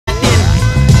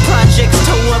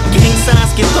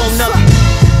get blown up,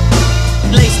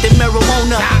 laced in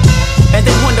marijuana. And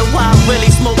they wonder why I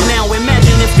really smoke now.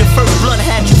 Imagine if your first blunt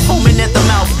had you foaming at the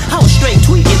mouth. I was straight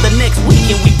tweaking the next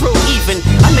weekend, we broke even.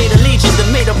 I made allegiance and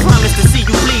made a promise to see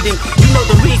you bleeding. You know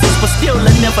the reasons, but still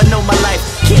I never know my life.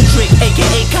 Kendrick,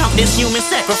 aka count this human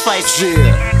sacrifice.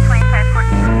 Yeah.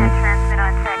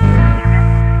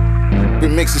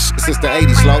 Been mixing since the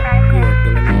 80s, low.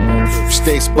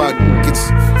 Stay spot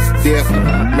gets deaf,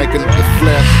 making the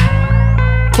flip.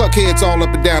 Cluck heads all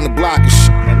up and down the block and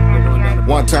shit.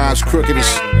 One time's crooked as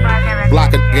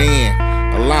block again.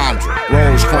 Alondra,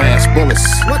 Rosecrans, bullets.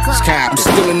 I'm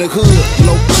still in the hood.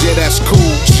 Nope, yeah, that's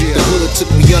cool. The hood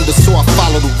took me under, so I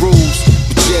follow the rules.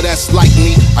 But yeah, that's like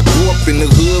me. I grew up in the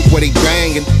hood where they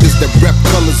bangin'. Cause the rep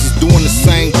colors is doing the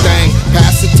same thing.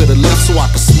 Pass it to the left so I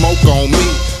can smoke on me.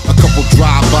 A couple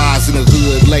drive-bys in the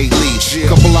hood lately.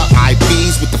 Couple of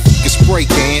IPs with the fucking spray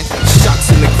can.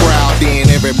 Shots in the crowd, then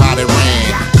everybody ran.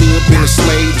 Hood been a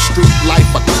slave, the street life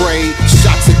I crave.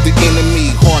 Shots at the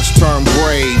enemy, hearts turn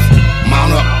brave.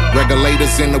 Mount up,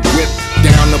 regulators in the whip.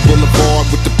 Down the boulevard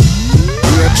with the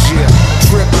grip,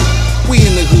 trip. We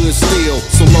in the hood still,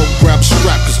 so low grab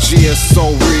strap, cause yeah,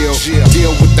 so real.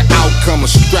 Deal with the outcome, a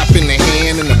strap in the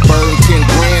hand and a burn 10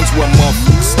 grand's where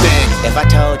motherfuckers stand. If I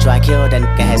told you I killed a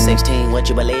nigga at 16, would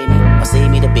you believe me? Or see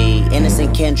me to be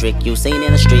innocent Kendrick you seen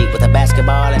in the street with a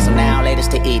basketball and some now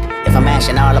latest to eat? If I'm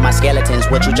mashing all of my skeletons,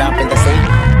 would you jump in the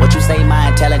sea? Would you say my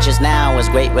intelligence now is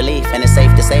great relief? And it's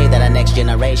safe to say that our next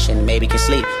generation maybe can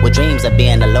sleep with dreams of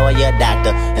being a lawyer,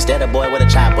 doctor, instead of boy with a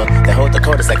chopper. They hold the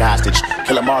codice like a hostage,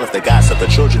 kill them all if they gossip. The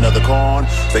children of the corn,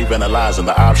 they vandalizing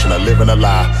the option of living a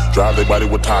lie. Drive their body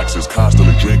with toxins,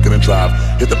 constantly drinking and drive.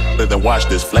 Hit the then watch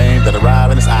this flame that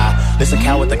arrive in his eye. Listen,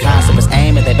 count with the concept is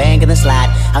aim and they bang in the slide.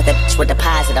 Out that bitch with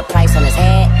deposit a price on his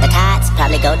head. The tots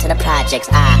probably go to the projects.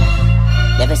 I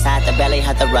live inside the belly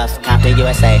of the rough. Compton,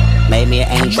 USA, made me an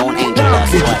angel on angel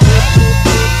dust. What?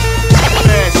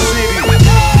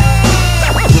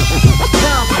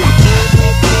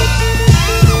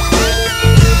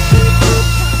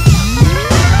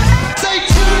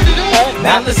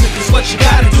 Now listen, cause what you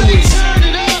gotta do is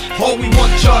all we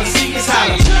want y'all to see is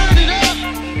holler.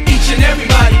 Each and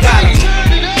everybody gotta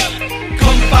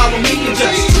come follow me and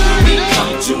just we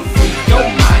come to free your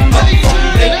mind up from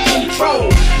their control.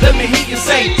 Let me hear you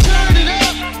say,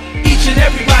 each and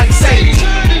everybody say,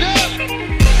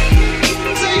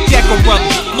 Gecko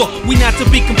brothers, look, we not to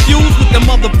be confused with them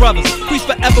other brothers. Preach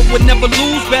forever would never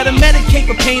lose. Better medicate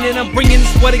for pain, and I'm bringing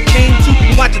this what it came to.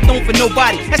 And watch it don't for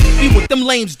nobody. That's be what them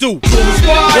lames do.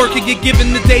 Work and get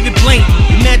given to David Blaine.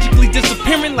 Magically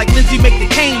disappearing like Lindsay make the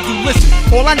cane do. Listen,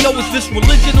 all I know is this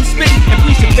religion I'm spitting. And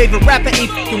Preach your favorite rapper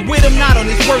ain't fucking with him, not on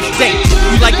his worst day.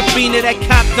 You like a fiend of that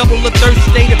cop, double a thirst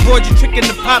day. That brought you tricking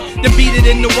the pop, then beat it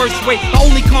in the worst way. The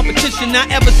only competition I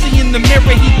ever see in the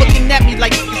mirror, he looking at me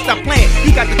like, stop playing.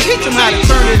 You got to teach him how to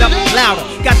turn it up louder.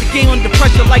 Got the game under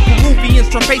pressure like a Ruby and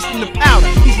start pasting the powder.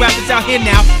 These rappers out here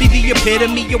now be the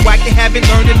epitome of whack, they haven't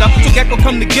learned enough. So Gecko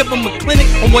come to give them a clinic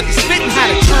on what they spitting, how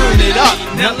to turn it up.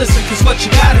 Now listen, cause what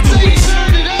you gotta do is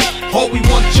all we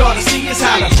want y'all to see is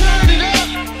holler.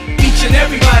 Each and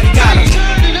everybody gotta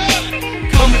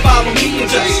come follow me and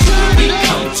just we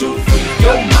come to free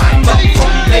your mind up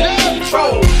from their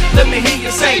control. Let me hear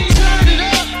you say,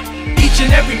 each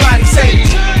and everybody say,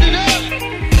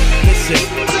 listen,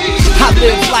 I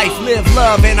live life, live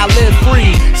love, and I live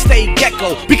free. Stay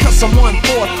Gecko because I'm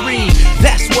 143.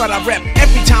 That's what I rep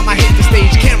every time I hit the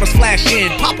stage. Cameras flash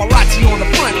in, paparazzi on the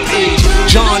front page.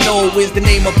 John O is the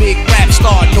name of big rap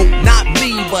star. No, not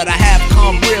me, but I have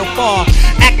come real far.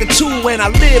 Actor 2 when I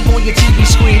live on your TV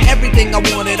screen. Everything I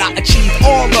wanted, I achieved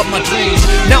all of my dreams.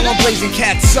 Now I'm blazing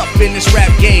cats up in this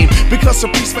rap game. Because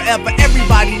of Preach Forever,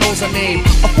 everybody knows our name.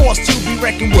 A force to be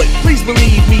reckoned with, please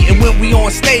believe me. And when we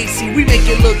on stage, see, we make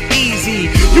it look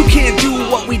easy. You can't do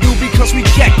what we do because we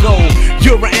Gecko.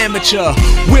 You're an amateur,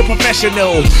 we're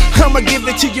professional. I'ma give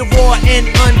it to you raw and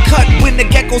uncut. When the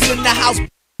Gecko's in the house,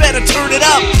 better turn it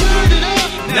up.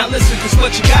 Now listen, cause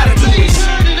what you gotta do is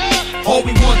all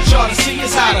we want y'all to see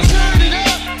is holler.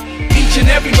 Each and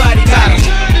everybody gotta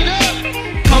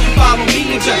come follow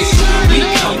me and just we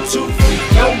come to free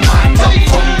your mind up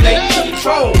from their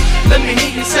control. Let me hear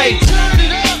you say,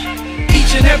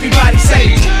 each and everybody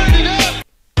say,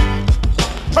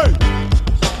 hey,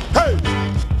 hey,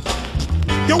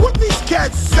 yo, what these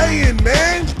cats saying,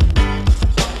 man?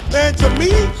 Man, to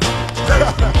me,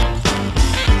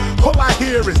 All I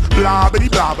hear is blah bitty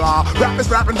blah blah. Rappers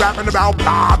rapping about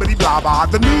blah bitty blah blah.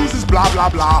 The news is blah blah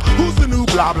blah. Who's the new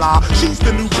blah blah? She's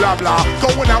the new blah blah.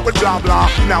 Going out with blah blah.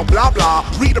 Now blah blah.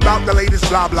 Read about the latest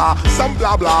blah blah. Some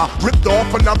blah blah ripped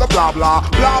off another blah blah.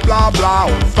 Blah blah blah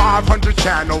on 500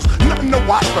 channels. Nothing to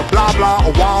watch but blah blah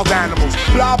or wild animals.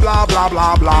 Blah blah blah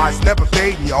blah blah. It's never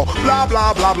fading, yo. Blah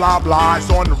blah blah blah blah. It's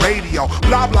on the radio.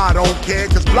 Blah blah don't care,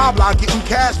 cause blah blah getting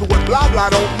cash. But what blah blah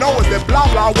don't know is that blah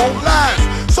blah won't last.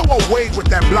 So away with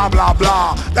that blah blah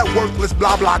blah. That worthless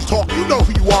blah blah talk. You know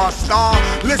who you are, star.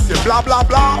 Listen, blah blah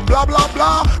blah blah blah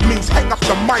blah means hang up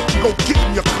the mic and go get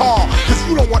in your car. Cause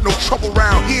you don't want no trouble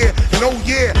round here. And oh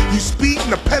yeah, you speed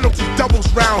and the penalty doubles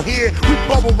round here. We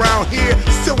bubble round here,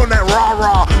 still on that rah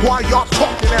rah. While y'all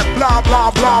talking that blah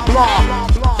blah blah blah.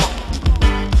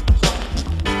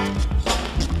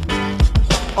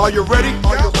 Are you ready?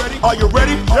 Are you ready? Are you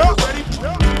ready? Yeah.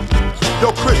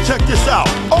 Yo, Chris, check this out.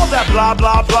 All that blah,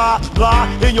 blah, blah, blah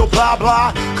in your blah,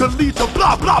 blah could lead to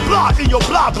blah, blah, blah in your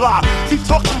blah, blah. Keep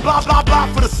talking blah, blah, blah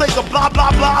for the sake of blah,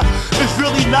 blah, blah. It's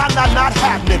really not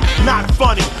happening. Not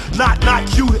funny. Not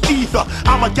cute either.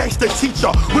 I'm a gangster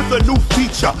teacher with a new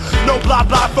feature. No blah,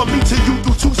 blah from me to you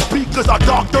through two speakers. A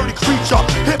dark, dirty creature.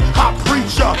 Hip-hop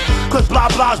preacher. Cause blah,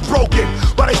 blah's broken.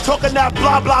 But they talking that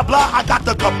blah, blah, blah. I got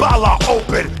the Kabbalah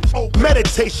open.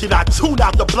 Meditation, I tune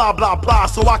out the blah, blah, blah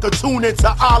so I could tune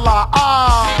into Allah.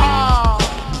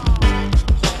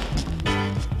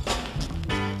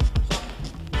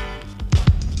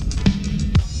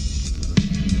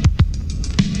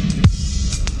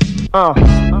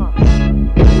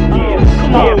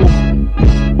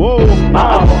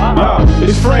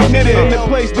 It's Frank Nethia in the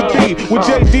place to be with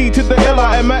JD to the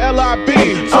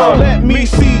L-I-M-L-I-B. So let me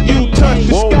see you touch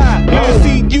the sky. Let me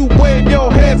see you wave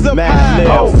your hands up high.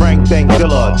 Lil Frank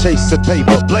Thankfiller, chasing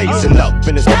paper, blazing up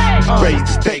in his raise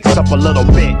the stakes up a little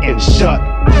bit and shut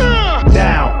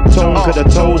down. Tone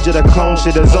could've told you the clone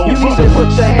shit is over. You need to put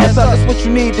your hands up, that's what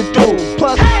you need to do.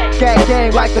 Plus,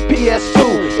 gang like the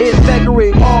PS2. It's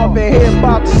Vear off and here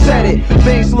about to set it.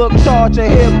 Things look charged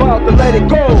and here about to let it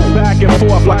go. Back and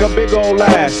forth like a big old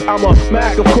ass. I'm a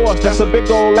Mac, of course, that's a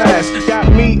big old ass.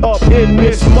 Got me up in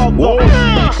this mother.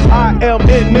 I am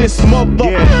in this mother.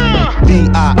 Yeah.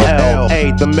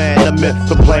 D-I-L-A, the man, the myth,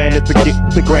 the planet, to get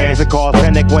the grands and cause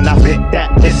panic when I hit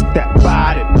that, it's that,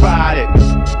 bite it.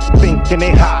 Thinking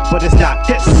they hot, but it's not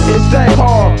this. It's that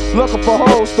hard, looking for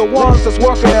hoes, the ones that's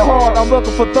working it hard. I'm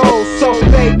looking for those, so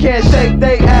they can't shake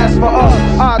they ass for us.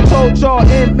 I told y'all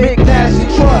in Big Nasty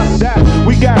Trust that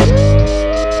we got.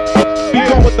 We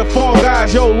go with the fall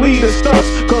guys, yo, lead the stunts.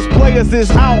 Cause players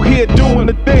is out here doing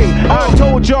the thing. I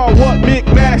told y'all what Big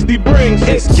Nasty brings.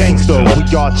 It's gangster,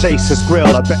 we all chase a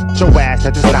skrill. I bet your ass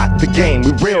that is not the game.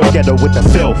 We real ghetto with the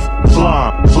filth.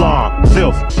 Flan,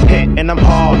 filth, hit, and I'm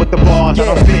hard with the bars. Yeah,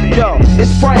 I don't spit it. Yo,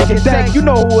 it's Frank and Dank, you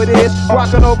know who it is.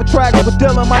 Rocking over tracks with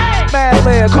Dylan, my mad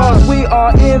lad. Cause we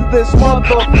are in this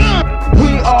mother.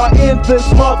 We are in this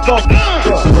mother.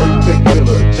 It's Frank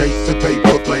Thankfiller, chasing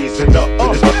paper, blazing up.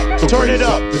 Turn it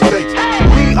up.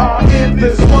 We are in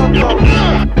this mother.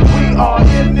 We are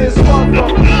in this mother.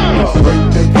 It's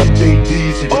Frank Thankfiller,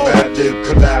 JD's in your bad lib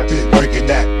collabing, bringing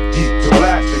that heat to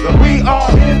blast. We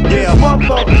are in this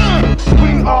mother.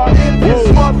 We are in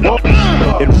this mother.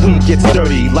 And we get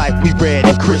dirty like we Red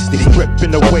and Christie.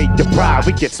 Stripping away your pride,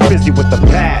 we get busy with the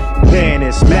pad. Man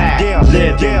is mad,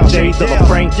 living J Dilla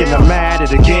Frank and I'm at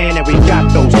it again. And we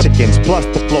got those chickens, plus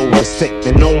the flow is sick.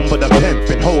 And known for the pimp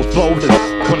and hoes blow the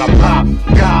when I pop,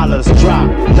 collars drop,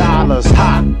 dollars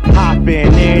hot.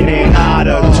 Hopping in and out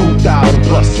of 2,000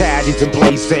 plus caddies and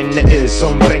blazing. There is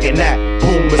some banging that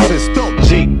boomer system.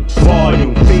 Jeep,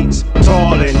 volume beats,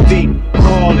 tall and deep,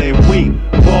 crawling weak,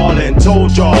 ballin'.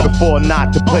 Told y'all before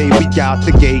not to play. We out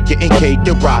the gate, getting cake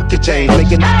and rock and chain,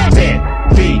 making 10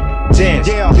 feet, 10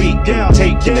 feet,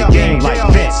 taking the game like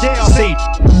Vince. See,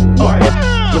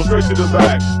 go straight to the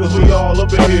back, cause we all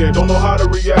up in here, don't know how to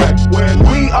react when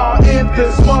we are in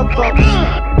this mother.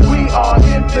 We are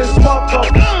in this mother.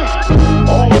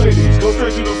 All ladies, go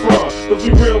straight to the front, cause we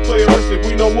real playeristic,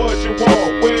 we know what you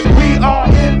want when we are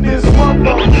in this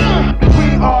mother.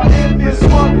 We are in this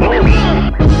mother.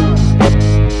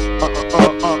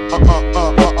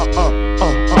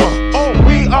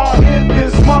 We are in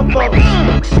this mother.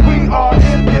 We are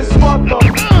in this mother.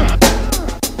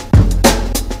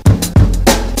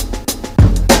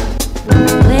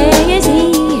 Where is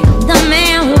he? The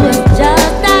man who was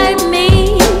just like me.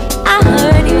 I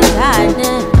heard he was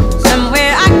hiding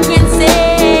somewhere I can't say.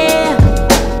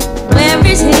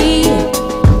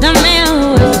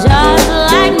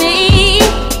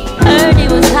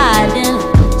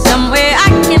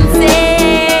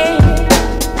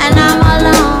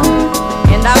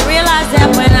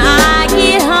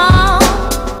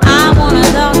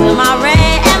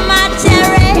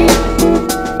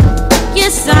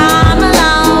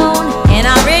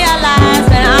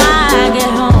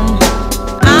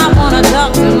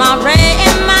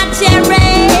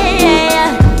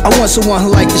 want someone who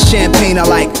like the champagne I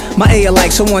like. My A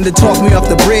like someone to talk me off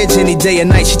the bridge any day or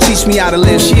night. She teach me how to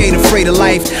live, she ain't afraid of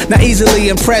life. Not easily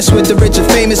impressed with the rich and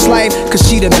famous life, cause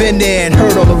she done been there and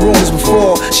heard all the rumors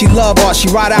before. She love art, she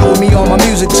ride out with me on my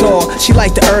music tour. She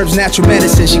like the herbs, natural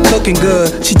medicine, she cooking good.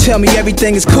 She tell me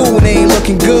everything is cool when they ain't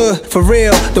looking good. For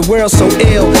real, the world's so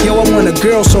ill. Yo, I want a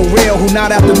girl so real, who not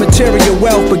after material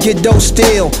wealth but get dope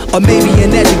still. Or maybe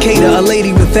an educator, a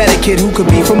lady with etiquette, who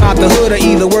could be from out the hood or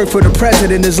either work for the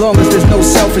president, as long as there's no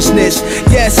selfishness.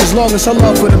 Yes, as long as her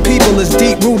love for the people is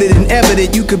deep rooted and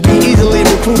evident, you could be easily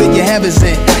recruited, your heaven's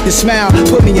in. Your smile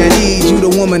put me at ease, you the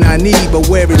woman I need, but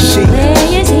where is she?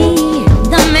 Where is he,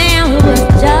 the man who was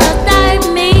just like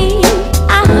me?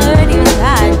 I heard he was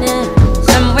hiding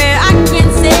somewhere I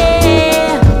can't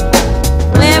say.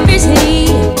 Where is he,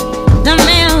 the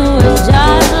man who was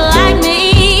just like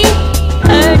me?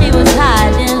 Heard he was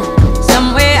hiding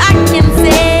somewhere I can't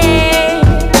say.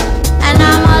 And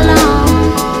I'm alone,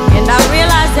 and I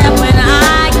realize that when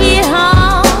I get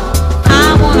home, I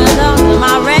wanna talk to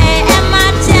my Ray and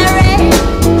my Terry.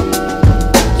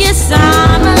 Yes,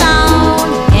 I'm alone,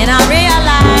 and I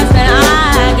realize when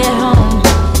I get home,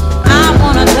 I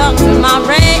wanna talk to my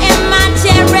Ray and my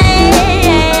Terry.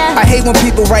 I hate when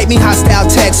people write me hostile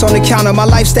texts on account of my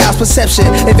lifestyle's perception.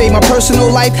 Invade my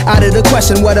personal life out of the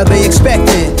question, what are they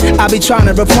expecting? I be trying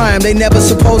to reply them, they never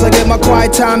suppose I get my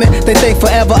quiet timing. They think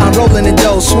forever I'm rolling in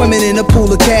dough, swimming in a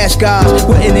pool of cash, guys.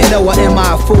 Wouldn't they know, or am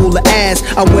I a fool to ask?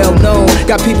 I'm well known,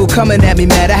 got people coming at me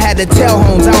mad. I had to tell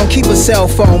homes I don't keep a cell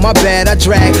phone, my bad. I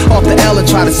drag off the L and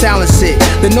try to silence it.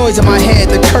 The noise in my head,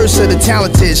 the curse of the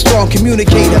talented. Strong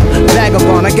communicator,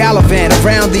 vagabond, I gallivant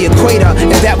around the equator,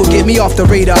 and that will get me off the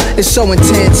radar. It's so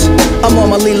intense. I'm on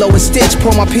my Lilo and Stitch,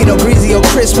 pour my Pinot Grigio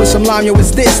crisp with some lime. Yo,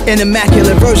 is this an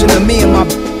immaculate version of me and my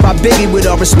Biggie? With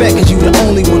all respect, cause you the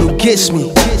only one who gets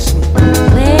me.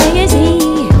 Where is he,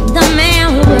 the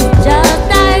man who was just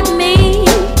like me?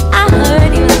 I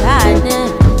heard he was hiding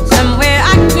somewhere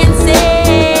I can't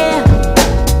say.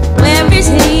 Where is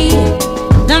he,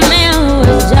 the man who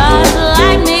was just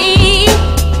like me?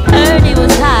 Heard he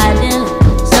was hiding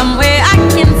somewhere I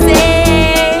can't say.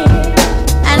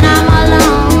 And I'm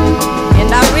alone, and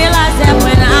I realize that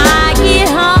when I get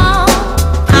home,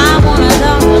 I wanna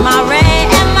talk to my Ray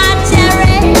and my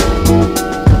Terry.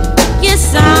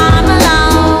 Yes, I'm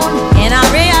alone, and I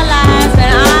realize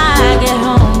when I get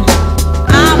home,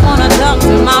 I wanna talk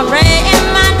to my Ray and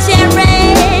my Terry.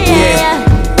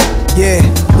 Yeah,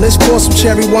 let's pour some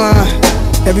cherry wine.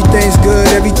 Everything's good,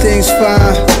 everything's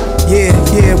fine. Yeah,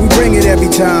 we bring it every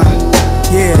time.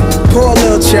 Yeah, pour a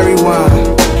little cherry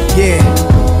wine. Yeah,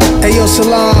 Ayo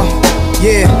Salam.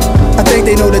 Yeah, I think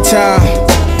they know the time.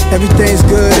 Everything's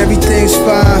good, everything's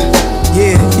fine.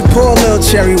 Yeah, you pour a little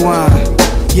cherry wine.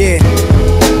 Yeah,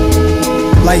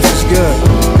 life is good.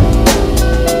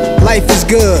 Life is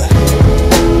good.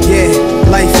 Yeah,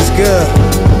 life is good.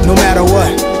 No matter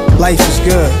what, life is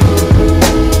good.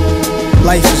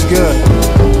 Life is good.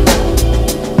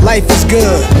 Life is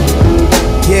good.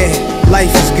 Yeah,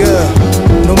 life is good.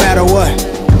 No matter what,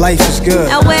 life is good.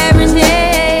 Now where is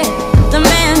he, the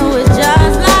man who is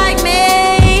just like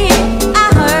me? I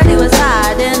heard he was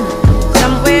hiding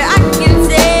somewhere I can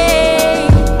say.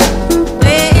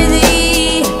 Where is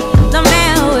he, the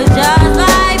man who is just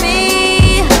like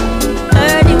me?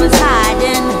 Heard he was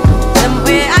hiding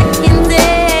somewhere I can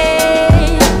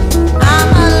say.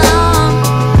 I'm alone,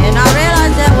 and I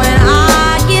realize that when I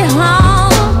get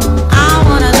home, I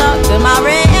wanna talk to my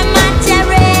Ray and my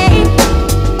Terry.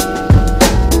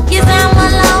 Yes, I'm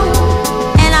alone,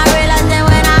 and I realize that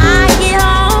when I get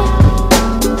home,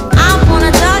 I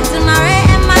wanna talk to my Ray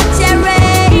and my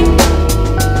Terry.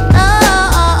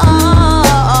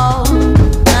 Oh,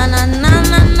 na na na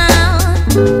na na.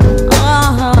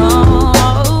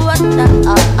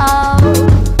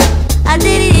 I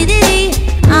did it.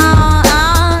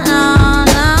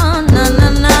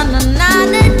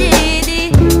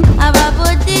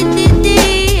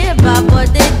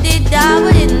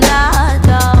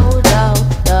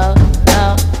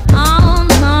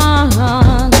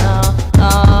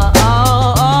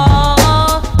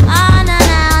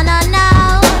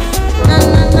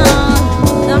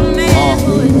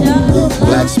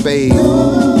 Black Spade.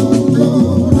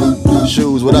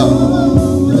 Shoes, what up?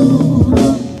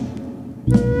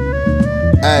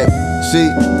 Hey, see,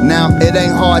 now it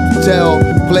ain't hard to tell.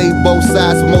 Played both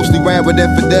sides, mostly ran with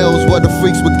infidels. Where the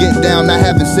freaks would get down, I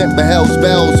haven't sent beheld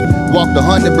spells. Walked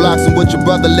 100 blocks and what your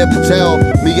brother lived to tell.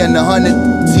 Me and the 100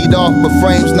 teed off, but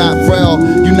frames not frail.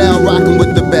 You now rockin'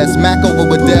 with the best, Mac over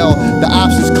Waddell. The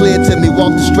options clear to me,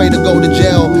 walk the straight or go to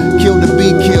jail. Kill to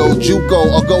be killed,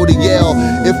 JUCO or go to Yale.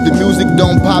 If the music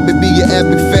don't pop, it be your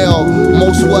epic fail.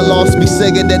 Most well-offs be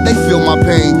saying that they feel my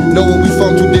pain, knowing we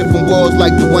from two different worlds like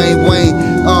Dwayne Wayne.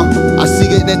 I see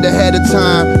it in the head of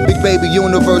time. Big baby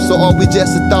universal, or we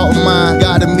just a thought of mine.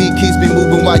 God in me keeps me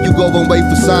moving while you go and wait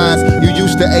for signs. You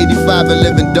used to 85 and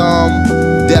living dumb,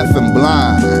 deaf and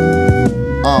blind.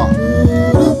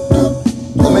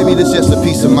 Or maybe this just a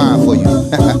peace of mind for you.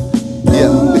 Yeah.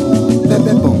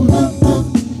 Boom.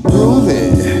 Groove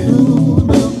it.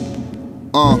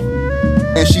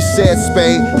 And she said,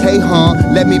 Spain, hey,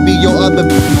 let me be your other.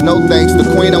 No thanks, the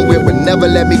queen I'm with would never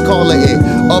let me call her it.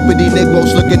 Uppity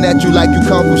niggas looking at you like you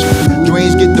come from shit.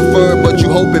 Dreams get deferred, but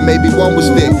you hoping maybe one will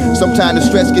stick. Sometimes the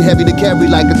stress get heavy to carry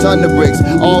like a ton of bricks.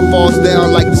 All falls down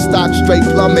like the stock straight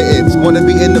plummets. Wanna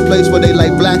be in the place where they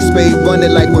like Black Spade running,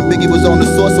 like when Biggie was on the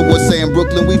source of what's saying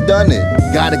Brooklyn, we've done it.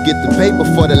 Gotta get the paper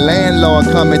for the landlord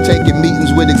coming, taking meetings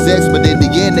with execs, but in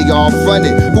the end they all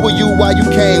fronted. Who are you, why you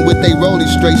came with they rolling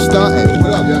straight stunting?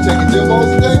 What up, y'all taking demos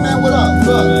today, man? What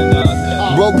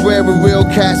up? Broke bread with real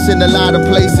cats in a lot of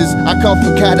places. I come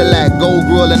from Cadillac, gold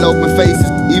grill and open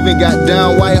faces. Even got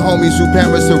down white homies who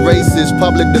parents are racist.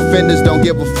 Public defenders don't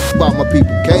give a f about my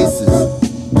people cases.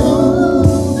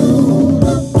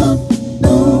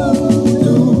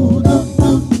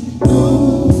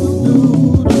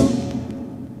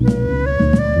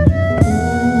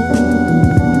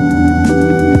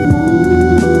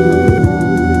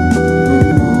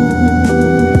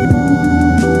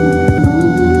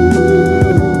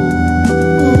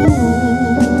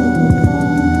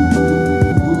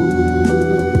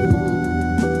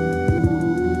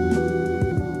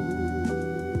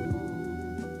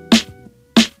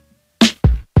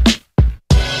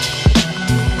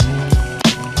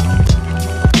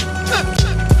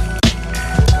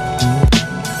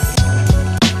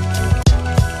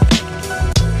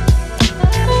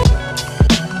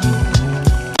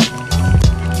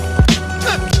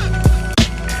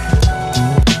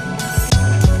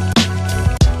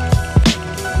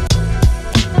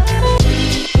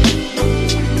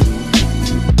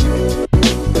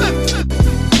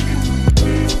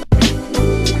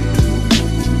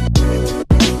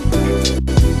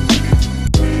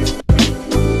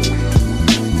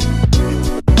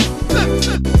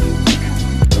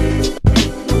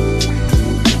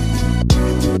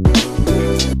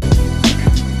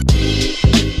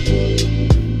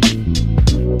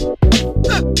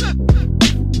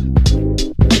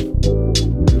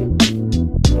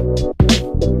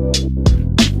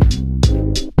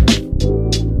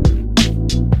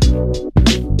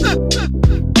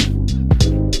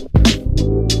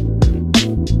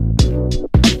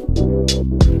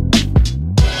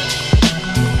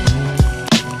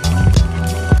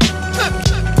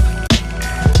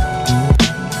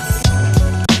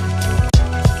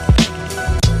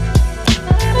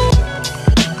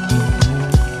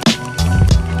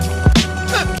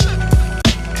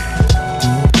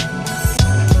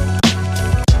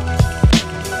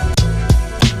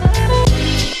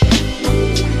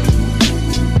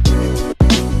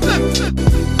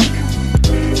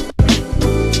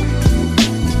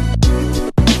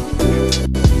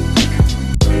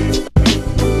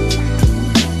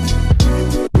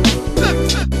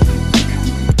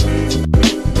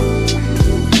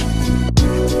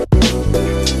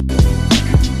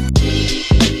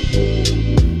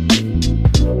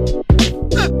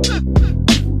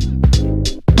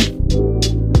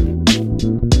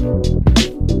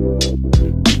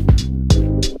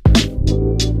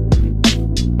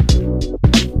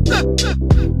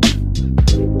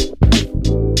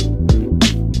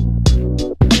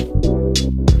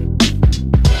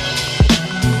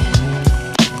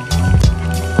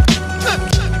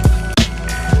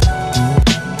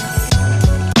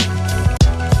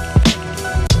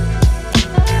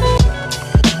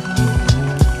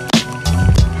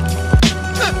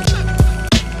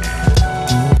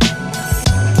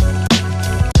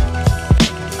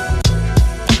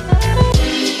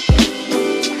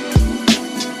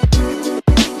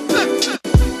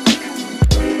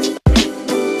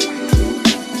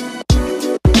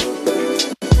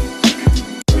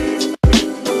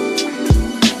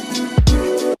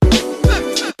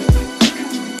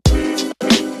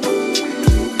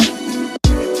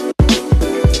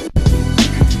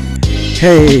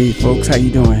 Hey folks, how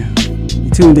you doing? You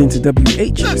tuned into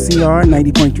Whcr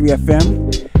 90.3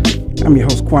 FM. I'm your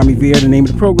host Kwame Vear. The name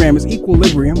of the program is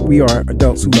Equilibrium. We are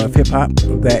adults who love hip hop.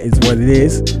 That is what it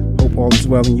is. Hope all is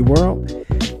well in your world.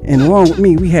 And along with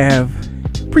me, we have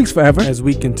Priest Forever. As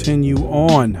we continue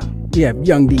on, we have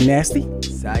Young D Nasty.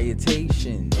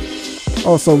 Salutations.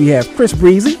 Also, we have Chris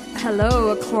Breezy.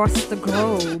 Hello across the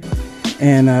globe.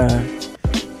 And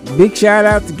big shout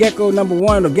out to Gecko number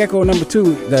 1 or Gecko number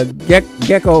 2. The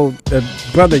Gecko, the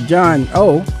brother John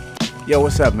O. Yo,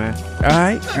 what's up, man?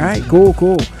 All right,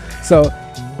 cool. So,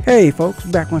 hey, folks,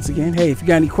 back once again. Hey, if you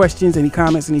got any questions, any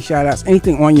comments, any shout outs,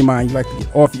 anything on your mind you'd like to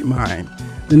get off your mind,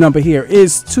 the number here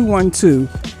is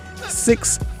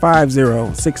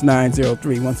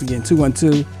 212-650-6903. Once again,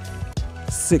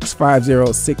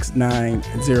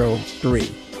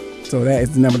 212-650-6903. So that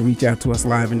is the number to reach out to us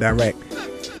live and direct.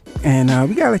 And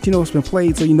we got to let you know what's been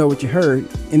played so you know what you heard.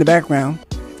 In the background,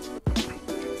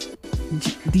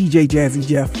 DJ Jazzy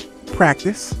Jeff,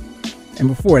 Practice. And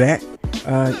before that,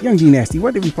 Young D Nasty,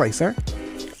 what did we play, sir?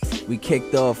 We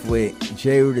kicked off with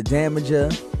Jeru the Damager,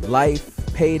 Life,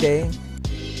 Payday,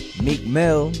 Meek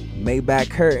Mill, Maybach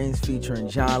Curtains featuring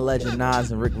John Legend,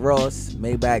 Nas, and Rick Ross,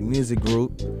 Maybach Music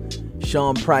Group,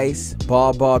 Sean Price,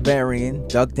 Barbarian,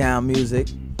 Duck Down Music,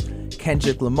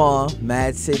 Kendrick Lamar,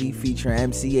 Mad City featuring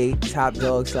MC8, Top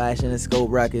Dog /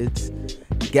 Interscope Records,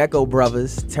 Gecko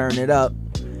Brothers, Turn It Up,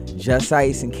 Just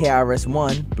Ice and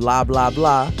KRS-One, Blah Blah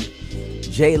Blah,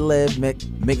 J-Liv,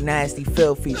 McNasty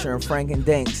Phil featuring Frank and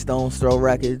Dank, Stone's Throw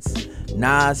Records,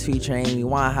 Nas featuring Amy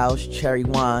Winehouse, Cherry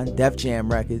Wine, Def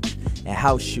Jam Records, and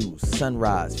House Shoes,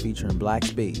 Sunrise featuring Black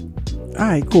Speed. All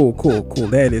right, cool.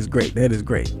 That is great.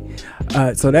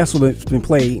 So that's what's been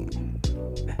played.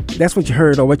 That's what you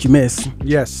heard or what you missed.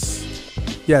 Yes,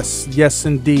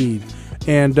 indeed.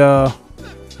 And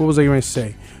what was I going to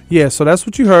say? Yeah, so that's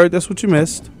what you heard. That's what you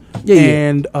missed. Yeah.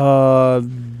 And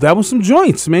that was some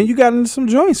joints, man. You got into some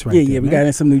joints right there. Yeah, we got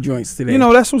in some new joints today. You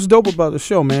know, that's what's dope about the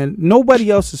show, man. Nobody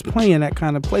else is playing that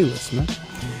kind of playlist, man.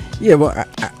 Yeah, well,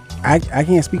 I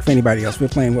can't speak for anybody else. We're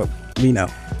playing what we know.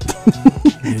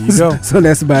 There you go. So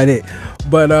that's about it.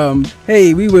 But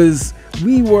hey, we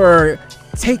were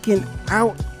taken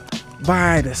out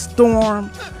by the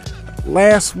storm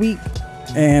last week,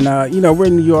 and we're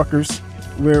New Yorkers,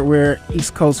 we're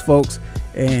East Coast folks,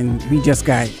 and we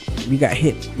got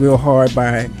hit real hard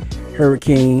by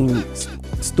Hurricane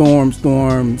Storm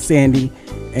Sandy,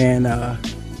 and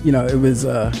it was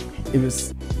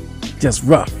just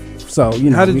rough. So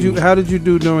how did you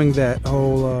do during that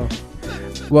whole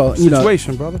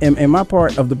situation, brother? In my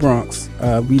part of the Bronx,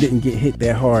 we didn't get hit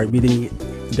that hard. We didn't get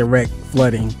direct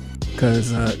flooding.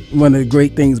 Because one of the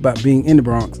great things about being in the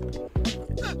Bronx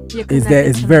is that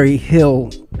it's very a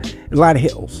lot of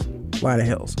hills,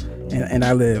 and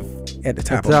I live at the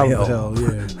top of the hill.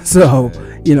 Yeah. So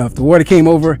if the water came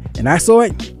over and I saw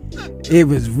it, it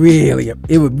would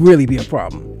really be a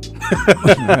problem.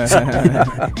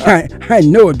 I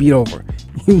know it'd be over,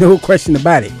 no question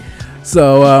about it.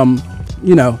 So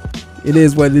it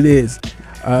is what it is.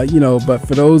 But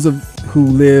for those who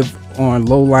live on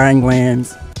low-lying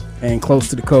lands and close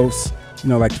to the coast,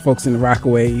 like the folks in the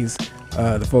Rockaways,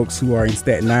 the folks who are in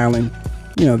Staten Island,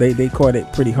 they caught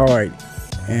it pretty hard.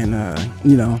 And,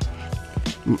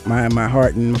 my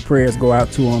heart and my prayers go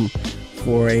out to them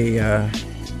for to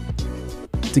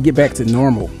get back to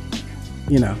normal,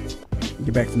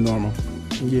 get back to normal,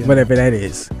 whatever that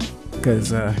is.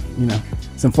 Because,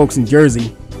 some folks in Jersey,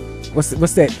 what's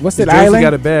that Jersey island?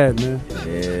 Got it bad, man.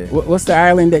 Yeah. What's the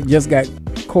island that just got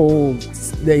cold?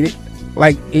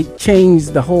 It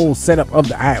changed the whole setup of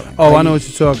the island. Oh, I know what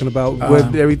you're talking about. Where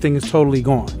everything is totally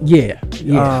gone. Yeah.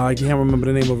 I can't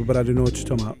remember the name of it, but I do know what you're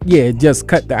talking about. Yeah, it just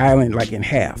cut the island in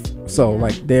half. So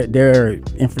their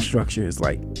infrastructure is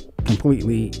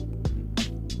completely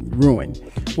ruined.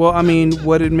 Well, I mean,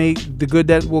 the good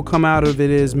that will come out of it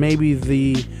is maybe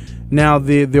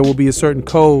there will be a certain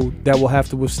code that will have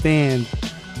to withstand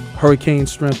hurricane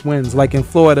strength winds. Like in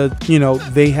Florida,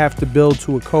 they have to build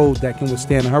to a code that can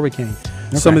withstand a hurricane.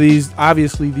 Okay. Some of these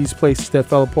places that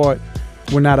fell apart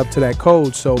were not up to that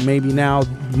code. So maybe now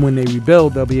when they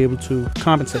rebuild, they'll be able to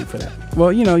compensate for that.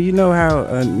 Well, you know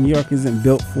how New York isn't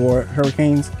built for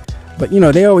hurricanes, but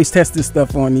they always test this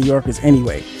stuff on New Yorkers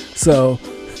anyway. So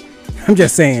I'm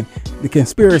just saying, the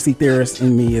conspiracy theorist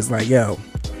in me is like, yo,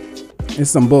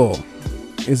 it's some bull.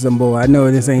 I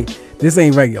know this ain't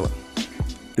regular.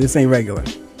 This ain't regular.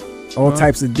 All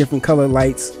types of different color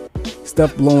lights,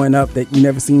 stuff blowing up that you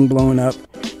never seen blowing up,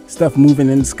 stuff moving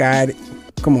in the sky.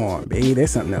 Come on, baby,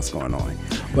 there's something else going on.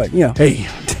 But hey,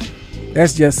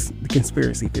 that's just the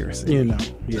conspiracy theorist. Yeah.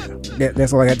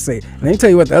 That's all I got to say. And let me tell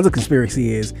you what the other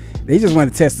conspiracy is. They just want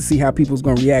to test to see how people's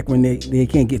going to react when they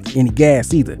can't get any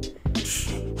gas either.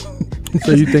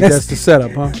 So you think that's the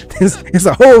setup, huh? It's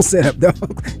a whole setup, dog.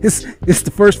 It's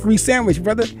the first free sandwich,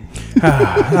 brother.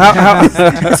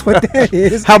 That's what that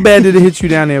is. How bad did it hit you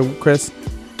down there, Chris?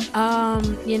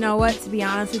 You know what? To be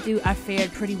honest with you, I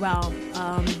fared pretty well.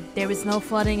 There was no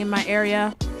flooding in my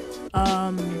area.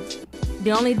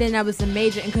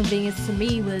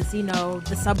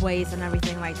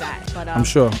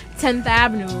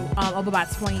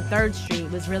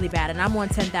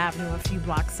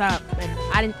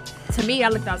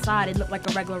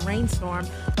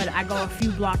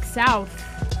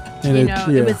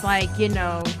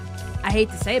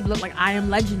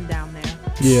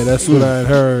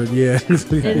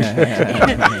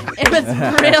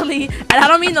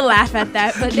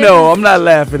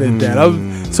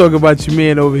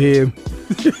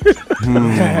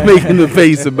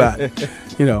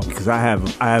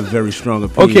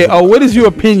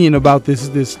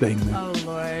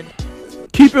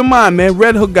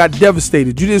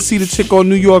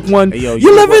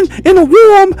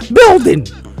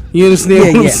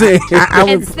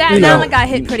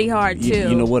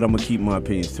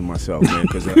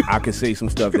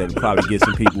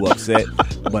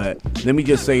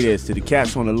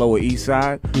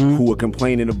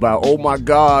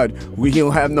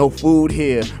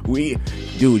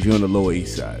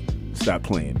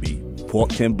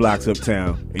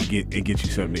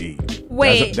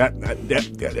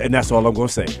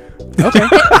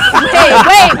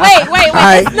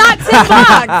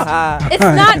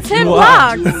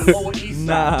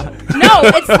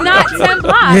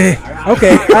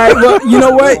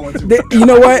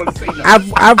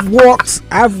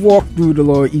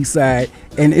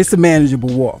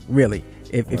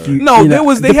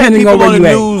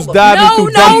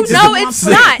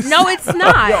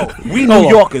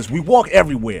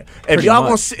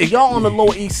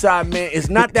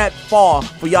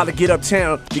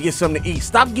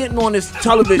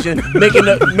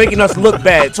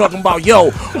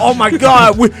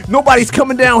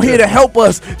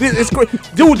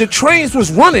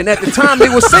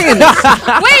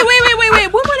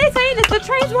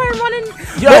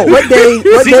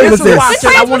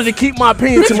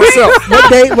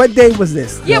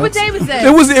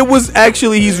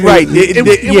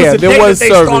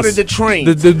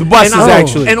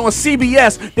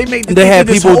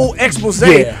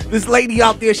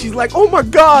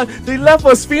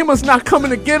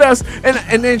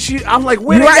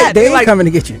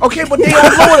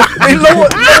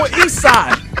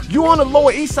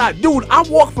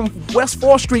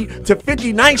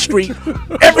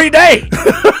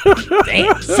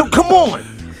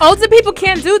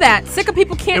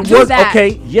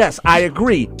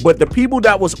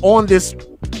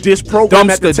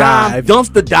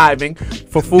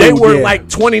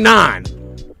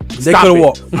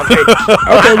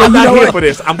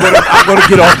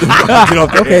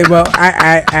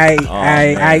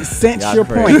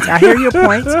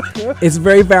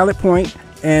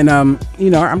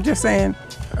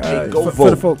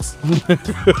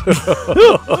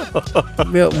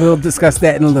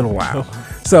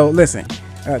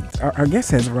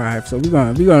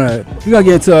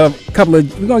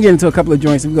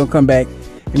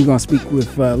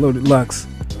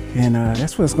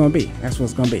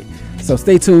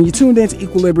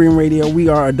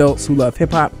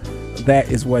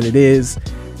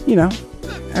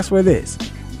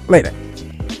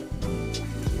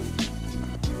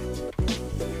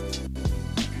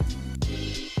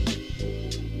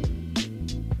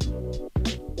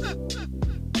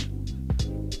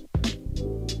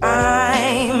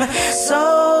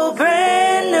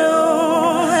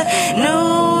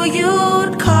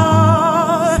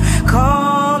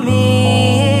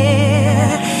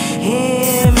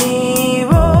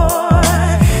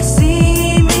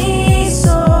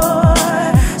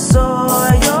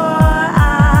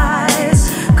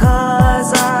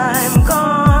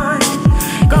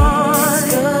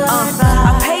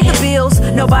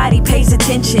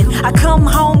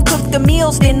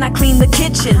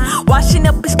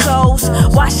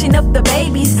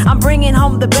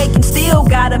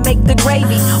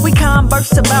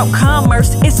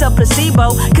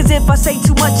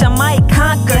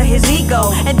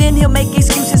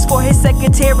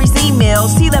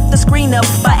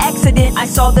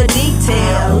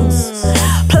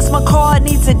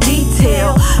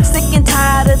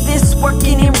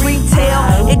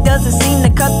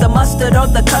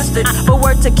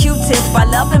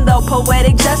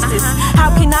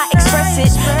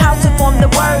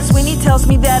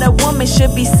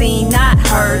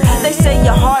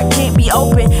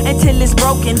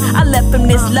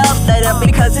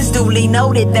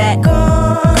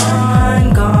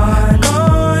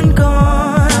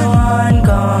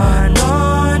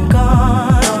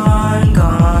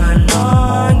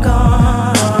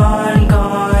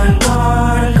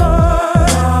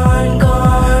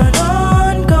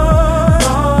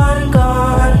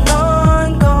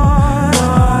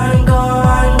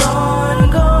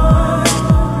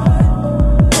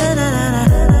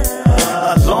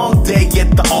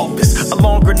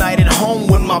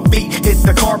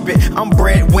 it. I'm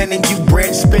bread winning, you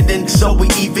bread spending, so we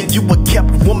even. You a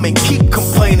kept woman, keep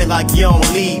complaining like you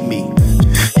don't need me.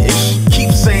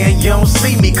 Keep saying you don't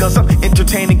see me, cause I'm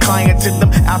entertaining clients in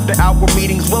them after hour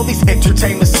meetings. Well, these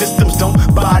entertainment systems don't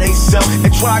buy, they sell,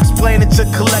 and try explaining to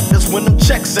collectors when them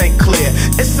checks ain't clear.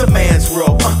 It's a man's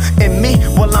world, and me,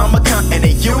 well, I'm a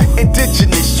continent. You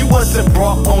indigenous, you wasn't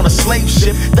brought on a slave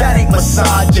ship. That ain't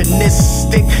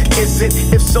misogynistic, is it?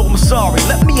 If so, I'm sorry,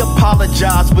 let me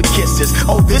apologize with kisses.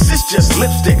 Oh, this is just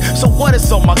lipstick, so what is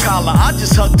on my collar? I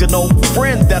just hugged an old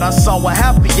friend that I saw a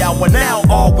happy hour. Now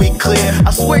all we clear.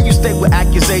 I swear you stay with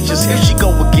accusations. Here she go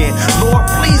again. Lord,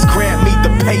 please grant me the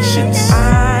patience.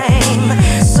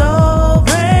 I'm so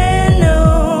brand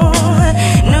new,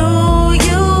 knew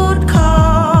you'd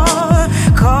call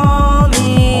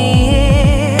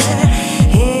me,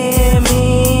 hear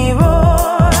me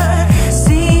roar,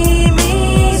 see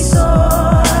me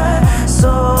soar,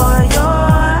 soar your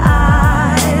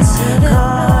eyes,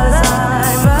 cause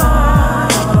I'm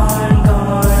gone,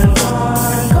 gone, gone,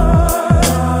 gone,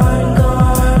 gone, gone,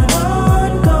 gone,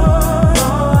 gone,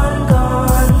 gone,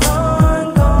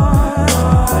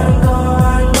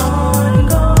 gone, gone,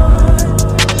 gone,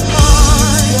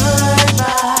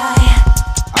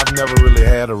 I've never really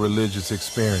had a religious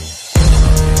experience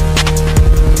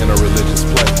in a religious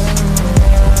place.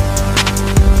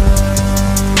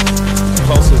 The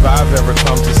closest I've ever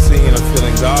come to seeing or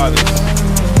feeling God is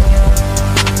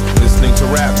listening to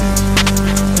rap music.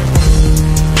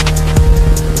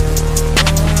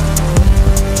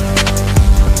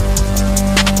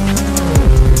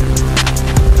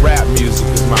 Rap music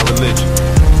is my religion.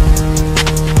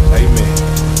 Amen.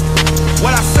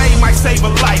 What I say might save a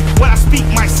life, what I speak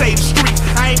might save the street.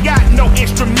 I ain't got no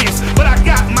instruments, but I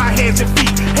got my hands and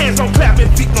feet. Hands on clap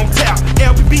and feet on tap.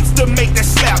 Every beats to make that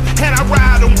slap. And I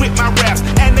ride them with my raps,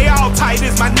 and they all tight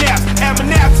as my naps. And my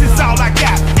naps is all I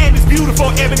got, and it's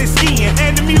beautiful ebony skin.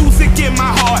 And the music in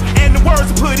my heart, and the words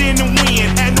put in the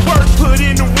wind. And the words put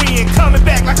in the wind, coming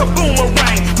back like a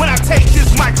boomerang. When I take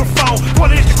this microphone,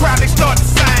 point it at the crowd, they start to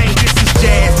sing. This is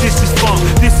jazz, this is funk,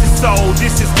 this is soul,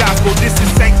 this is gospel, this is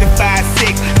sanctified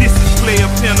sex, this is player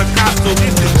Pentecostal,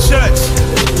 this is church.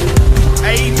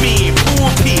 Amen,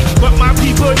 pulpit, what my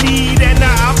people need, and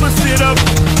the opposite of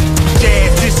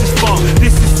jazz. This is funk,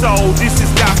 this is soul, this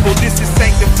is gospel, this is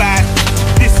sanctified,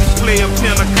 this is player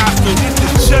Pentecostal, this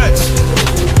is church.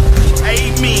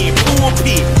 Amen,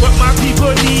 pulpit, what my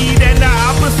people need, and the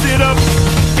opposite of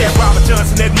that Robert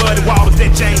Johnson, that Muddy Waters,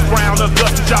 that James Brown,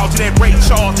 Augusta Georgia, that Ray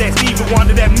Charles, that Stevie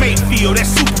Wonder, that Mayfield, that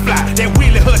Superfly, that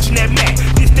Willie Hutch, and that Mac.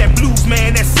 This that blues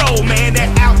man, that soul man, that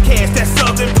outcast, that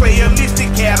southern playalistic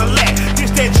Cadillac.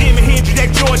 This that Jimi Hendrix,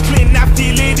 that George Clinton, I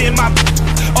feel it in my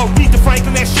Aretha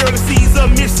Franklin, that Shirley Caesar,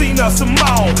 Miss Nina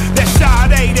Simone, that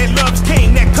Sade, that Love's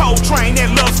King, that Coltrane, that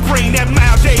Love Spring, that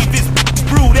Miles Davis,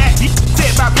 Brew, that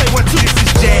said by play one, two. This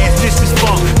is jazz, this is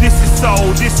funk, this is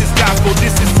soul, this is gospel,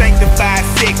 this is sanctified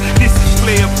sex, this is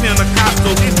player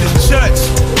Pentecostal, this is church.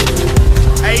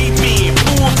 Amen,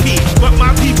 pulpit, what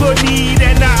my people need,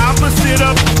 and the opposite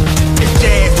of is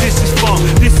jazz. This is funk,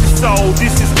 this is soul,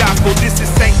 this is gospel, this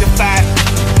is sanctified,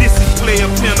 this is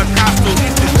player Pentecostal,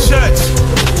 this is church.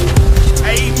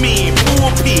 Amen,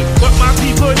 pulpit, what my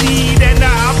people need, and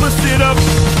the opposite of.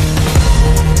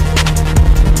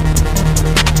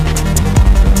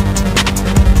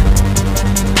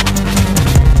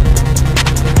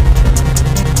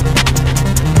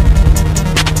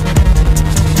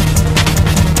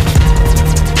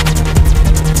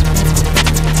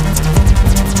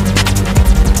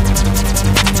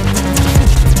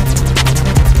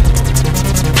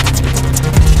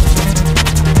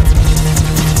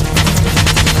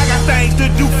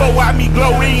 I meet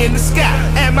glory in the sky,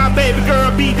 and my baby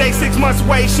girl B-Day 6 months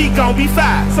away, she gon' be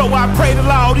 5. So I pray the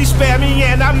Lord he spare me,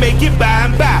 and I make it by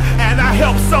and by. And I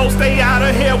help souls stay out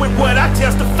of hell with what I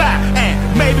testify. And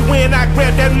maybe when I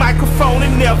grab that microphone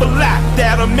and never lie,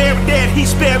 that a Mary that he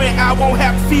spare me, I won't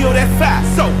have to feel that fire.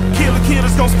 So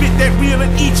killers gon' spit that real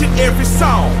in each and every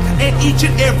song, and each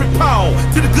and every poem,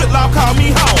 till the good Lord call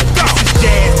me home. This is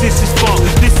jazz, this is funk,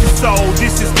 this is soul,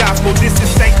 this is gospel, this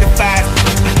is sanctified,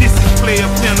 this is player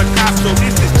Pentecostal,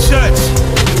 this is church.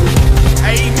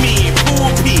 Amen,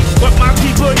 pulpit, what my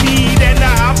people need, and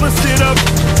the opposite of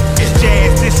is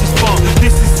jazz. This is funk,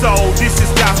 this is soul, this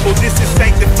is gospel, this is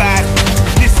sanctified,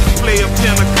 this is player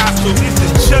Pentecostal, this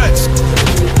is church.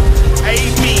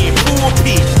 Amen,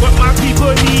 pulpit, what my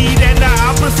people need, and the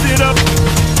opposite of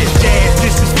is jazz.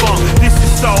 This is funk, this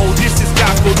is soul, this is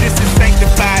gospel, this is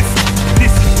sanctified,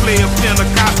 this is player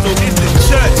Pentecostal, this is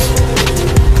church.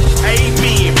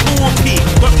 Amen, pulpit,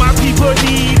 what my people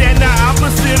need, and the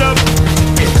opposite of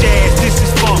is jazz. This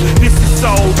is funk, this is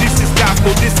soul, this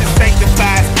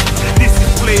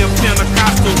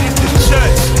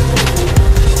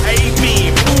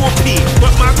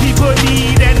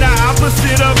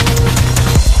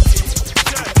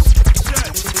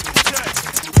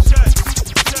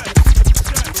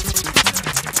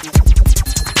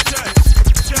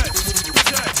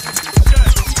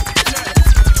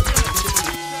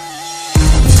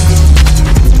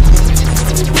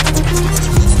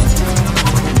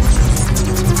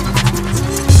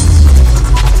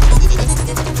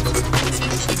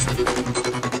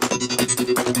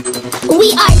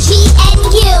are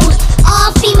GNU,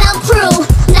 all female crew,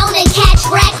 known to catch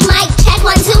wreck, mic check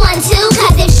 1 2 1 2.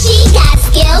 Cause if she got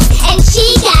skills, and she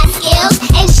got skills,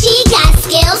 and she got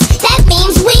skills, that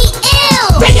means we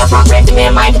ill. Radio pop, red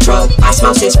demand, mind control. I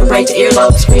smoke since from brain to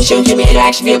earlobe. Screen shield, human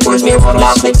interaction via ports, mirror water,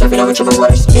 loud clips, surfing over triple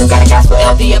waters. You got a gospel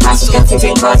LD, apostles, skeletons,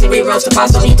 in closet, re-roast,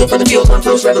 apostle, need to for the fuel, one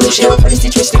flows, revolution, for the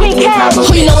futuristic, with the problem.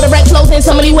 You know the rap flows in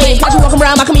so many ways. Got you walking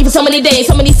around my community for so many days.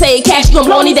 So many say cash, you gon'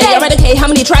 blow any day. Alright, okay, how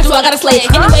many tracks do I gotta slay?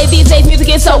 Anyway, these days music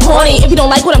is so corny. If you don't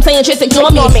like what I'm saying, just ignore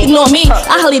me. Ignore me.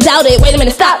 I highly doubt it. Wait a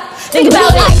minute, stop. Think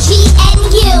about it.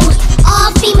 GNU,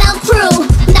 all female crew,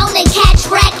 known to catch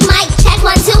wreck, mic check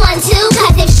 1 2 1 2.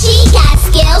 Cause if she got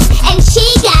skills, and she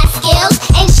got skills,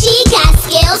 and she got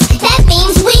skills, that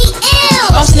means we ill.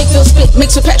 Arsenic filled spit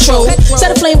mixed with petrol.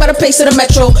 Set aflame by the pace of the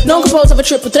metro. Known composed of a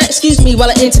triple threat. Excuse me while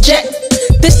I interject.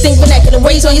 Distinct vernacular,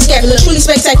 weighs on your scapula, truly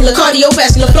spectacular,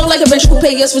 cardiovascular, flow like a ventricle,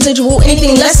 Payas residual,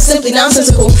 anything less is simply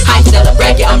nonsensical. High Fidela,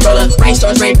 bracket, umbrella,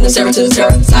 brainstorms, rain from the server to the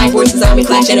terror. Side force, zombie,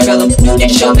 clash, interbellum. New ninja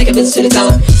show, make a visit to the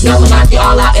teller. No monarchy,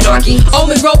 all out anarchy.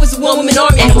 Omen Grove is a one-woman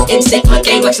army. Animal instinct, hunt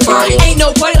game like safari. Ain't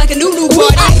no party like a new party. We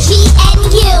are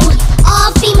GNU,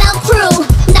 all female crew,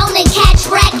 known to catch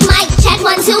wreck, mic check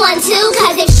 1 2 1 2.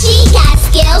 Cause if she got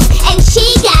skills, and she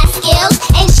got skills,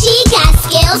 and she got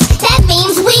skills, that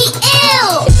means we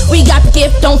ill. We got the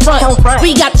gift, don't front.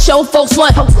 We got the show, folks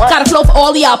want. Got a flow for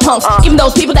all of y'all punks, even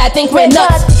those people that think we're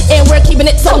nuts. And we're keeping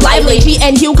it so lively.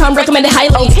 GNU come recommended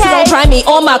highly. So don't try me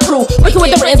or my crew. Working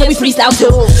with the brands that we freestyle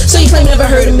too. So you claim you never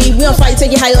heard of me. We on flight,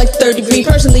 take you higher like the 3rd degree.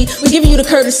 Personally, we're giving you the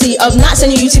courtesy of not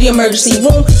sending you to the emergency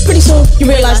room. Pretty soon you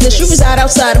realize this. You reside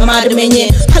outside of my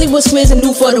dominion. Hollywood squiz and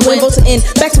new for the win. Votes are in.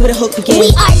 Back to where the hook began.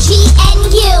 We are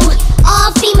GNU,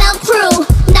 all female crew,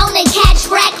 known to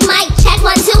catch wreck, mic check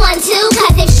 1 2 1 2.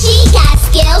 Cause if she got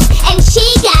skills, and she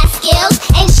got skills,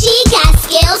 and she got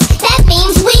skills, that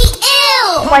means we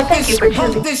ill. Why, thank you for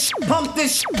choosing. Pump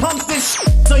this, pump this.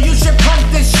 So you should pump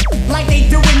this like they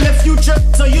do in the future.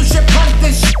 So you should pump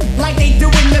this like they do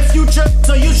in the future.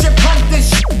 So you should pump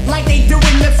this like they do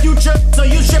in the future. So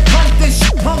you should pump this,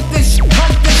 pump this,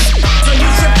 pump this. So you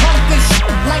should pump this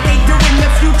like they do in the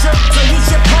future. So you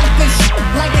should pump this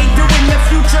like they do in the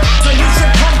future. So you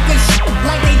should pump this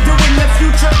like they do in the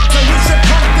future. So you should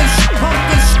pump this, pump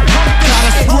this, pump this. Got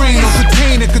a screen on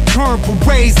container could turn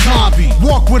parade zombie.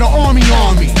 Walk with an army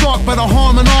on me. Stalked by the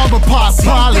harm and armor posse.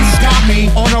 Polly got me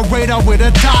on a radar with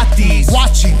a dotties.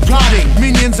 Watching, plotting,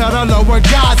 minions at a lower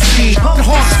god speed. The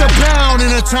hawks are bound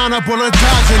in a town of bullet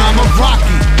dodging. I'm a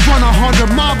Rocky. Run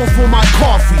 100 miles before my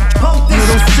coffee.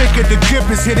 Little sick at the grip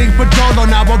is hitting Padolo,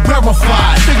 now we're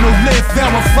verified. Signal lit,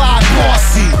 verified,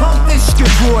 bossy. Get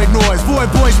droid noise,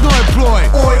 void boys, no employ.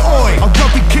 Oi, oi, a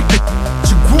rugby kick the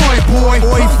your groin, boy.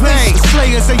 Oi, bang,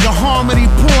 slayers of your harmony,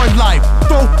 porn life.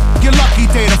 Throw your lucky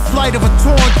day, the flight of a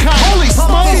torn kite. Holy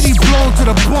smoke, city blown to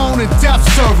the bone and death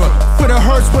server. For the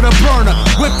hurts with a burner,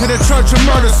 whip to the church and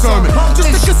murder sermon.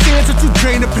 Just the Cassandra to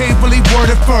drain the painfully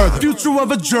worded further. Future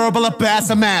of a gerbil, a bass,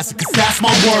 a massacre, cause that's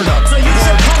my word up. So you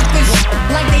should pump this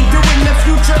like they do in the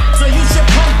future. So you should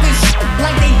pump this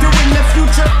like they do in the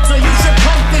future. So you should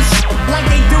pump this like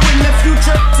they do in the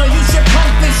future. So you should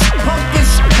pump this, pump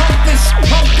this, pump this,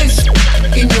 pump this.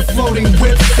 In your floating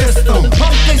whip system.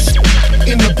 Pump this.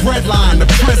 In the breadline, the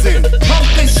prison. Pump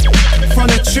this. From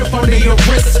the chip under your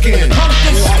wrist skin. Pump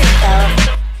this.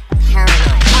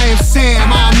 I am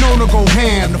Sam, I'm known to go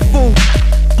ham. The fool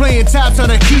playing taps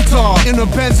on a guitar. In the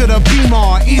Benz of the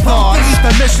Beamer. Either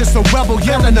delicious, a rebel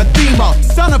yelling a thema.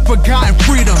 Son of forgotten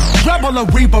freedom. Rebel a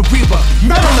reaper, reaper.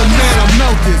 Metal and man, I'm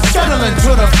melted. Settling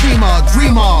to the FEMA.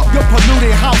 Dreamer. Your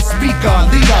polluted house speaker.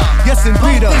 Leader. Yes, and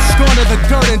reader. Going to the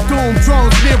dirt and doom.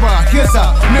 Drones nearer. Here's a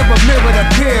mirror, mirror to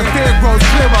peer. Fear grows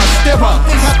clearer. Stirrer.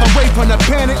 Back away from the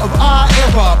panic of our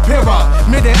era. Pira.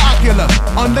 Mid-ocular.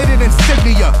 Unlated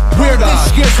insignia. Weirder.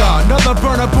 Gizzer. Another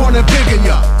burner born and big in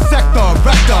ya. Sector.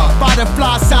 Rector. Body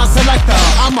fly sound selector.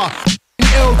 I'm a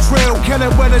ill trail killer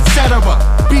with etc.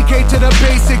 BK to the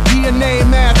basic DNA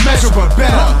math measurer.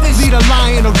 Better lead a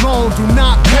lion alone, do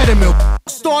not pet him.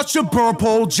 Start your burp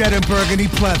hole, jet and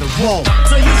burgundy pleather. Whoa.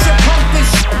 So you should pump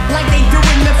this like they do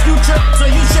in the future. So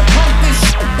you should pump this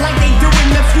like they do in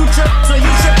the future. So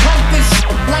you should pump this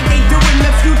like they do in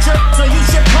the future. So you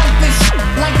should pump this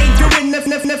like they do in the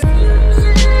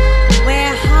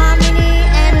where harmony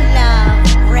and love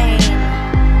reign.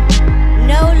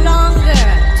 No longer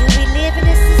do we live in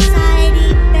a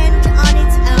society bent on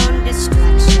its own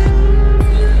destruction.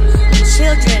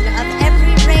 Children of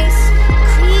every race,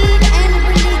 creed, and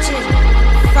religion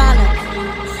frolic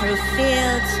through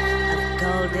fields of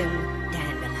golden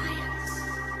dandelions.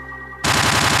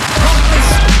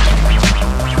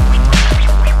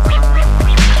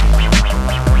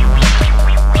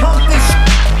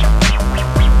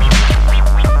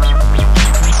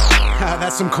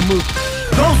 some Kamu.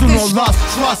 Those who know lust,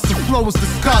 trust, the flow is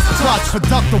disgust, touch,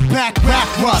 productive back, rap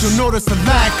rush. You'll notice the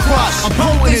lag crush. I'm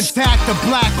potent intact, the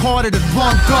black hearted and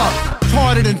lunged up.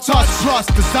 Parted and touch,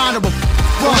 trust, desirable.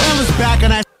 Well, is back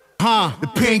and the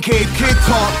pancake kid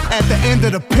talk at the end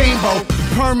of the painbow. The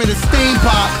permanent stain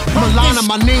by Milana,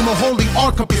 my name a holy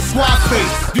ark up your swat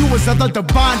face. Viewers of the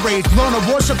divine rays, learn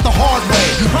to worship the hard way.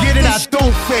 You get it, I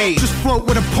don't fade. Just float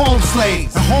with a palm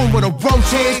slave. At home with a roach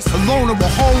haze, alone with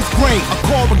a home's great. A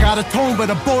cobra got a tone,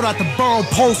 but a boat out the burrow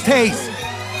post haste.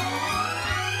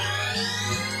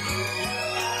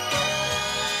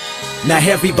 Now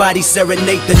everybody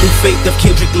serenade the new faith of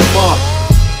Kendrick Lamar.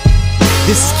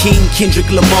 This is King Kendrick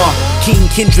Lamar, King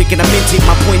Kendrick, and I meant it,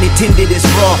 my point intended is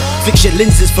raw. Fix your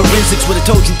lenses, forensics would've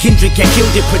told you Kendrick had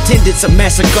killed it. Pretend it's a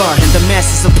massacre, and the mass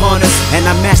is upon us. And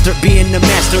I mastered being the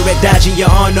master at dodging your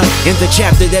honor. In the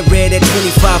chapter that read at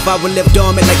 25, I will live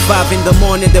dormant like 5 in the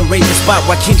morning. Then raid the spot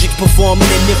while Kendrick's performing.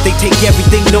 And if they take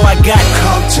everything, no, I got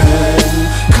Compton,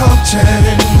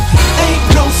 ain't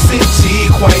no city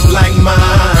quite like mine.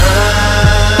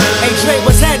 Hey Dre,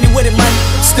 what's happening with it, man?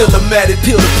 Still I'm at it,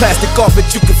 peel the plastic off it,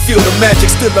 you can feel the magic.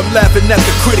 Still I'm laughing at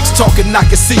the critics talking, I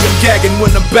can see them gagging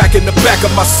when I'm back in the back of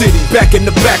my city. Back in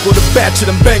the back with a batch of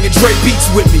them banging Dre beats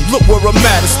with me. Look where I'm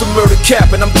at, it's the murder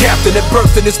cap, and I'm captain at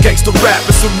birth in this gangster rap.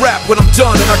 It's a rap when I'm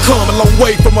done, and I come a long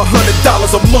way from $100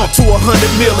 a month to 100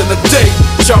 mil in a day.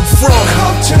 Which I'm from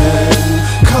Compton,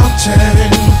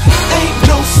 ain't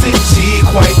no city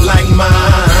quite like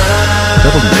mine.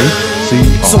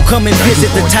 So come and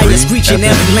visit the tire screeching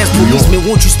ambulance policeman.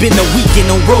 Won't you spend a weekend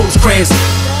on Rosecrans?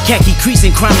 Khaki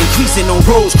creasing, crime increasing on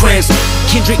Rosecrans.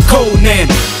 Kendrick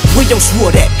Conan, when yo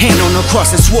swore that, hand on the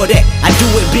cross and swore that I do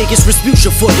it biggest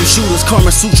retribution for them shooters.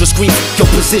 Karma Sutra scream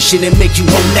your position and make you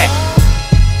own that.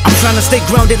 I'm trying to stay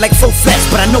grounded like 4 flats,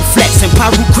 but I know flats and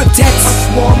Pyru cryptats.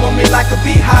 A swarm on me like a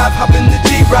beehive, hop in the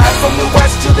G-Ride from the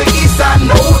west to the east. I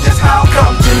know just how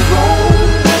Compton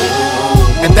rolls.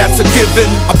 And that's a given.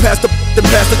 I passed the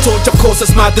torch, of course it's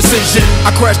my decision.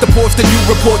 I crashed the Porsche, then you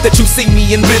report that you see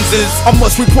me in Benzes. I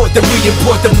must report that we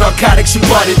import the narcotics. You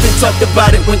bought it, then talked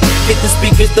about it when hit the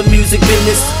speakers, the music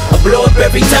business. I blow up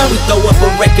every time we throw up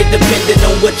a record, depending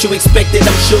on what you expected.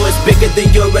 I'm sure it's bigger than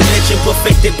your religion,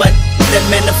 perfected by that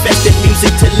manifested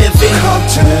music to live in.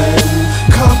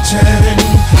 Compton,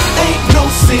 ain't no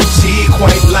city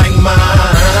quite like mine.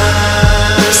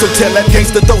 So tell that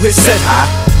gangster throw his set high.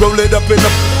 Roll it up in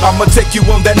a, I'ma take you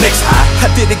on that next high.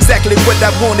 I did exactly what I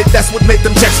wanted, that's what made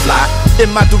them jets fly. In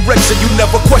my direction, you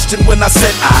never questioned when I said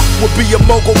I would be a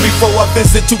mogul before I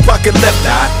visit Tupac and Left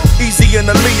Eye. Easy and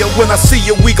Aaliyah, when I see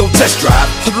you, we gon' test drive.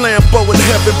 A Lambo in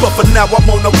heaven, but for now I'm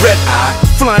on a red eye.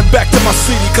 Flying back to my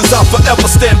city, cause I'll forever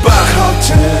stand by.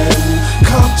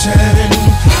 Compton,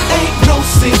 ain't no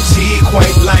city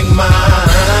quite like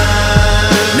mine.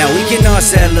 Now we can all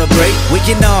celebrate, we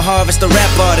can all harvest the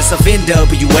rap artists of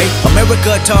NWA.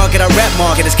 America target our rap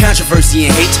market as controversy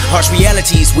and hate. Harsh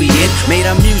realities we in, made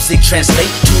our music translate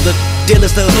to the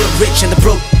dealers, the hood rich and the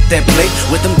broke that play.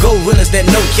 With them gorillas that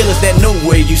know killers that know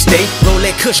where you stay. Roll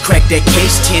that kush, crack that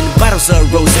case, 10 bottles of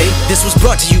rosé. This was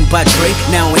brought to you by Dre.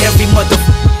 Now every mother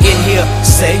in here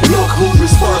say, look who's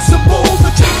responsible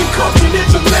for taking Compton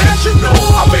international.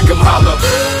 I make them holler.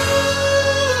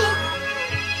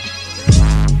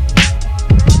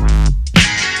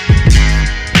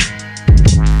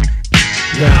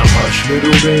 Now hush,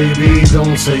 little baby,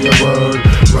 don't say a word.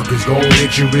 Ruckus gon'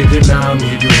 hit you with the nine,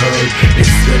 you heard. If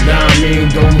the nine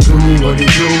don't do what it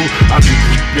do, I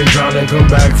been trying to come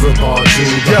back for part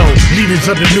 2. Yo, leaders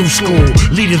of the new school,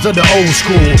 leaders of the old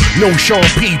school. No Sean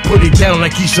P, put it down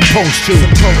like he's supposed to.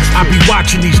 I be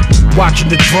watching these, watching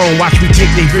the throne. Watch me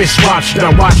take their wristwatch,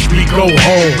 now watch me go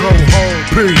home.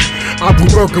 Period. I be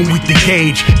working with the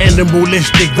gauge,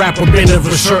 animalistic rapper been of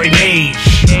a certain age.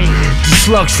 The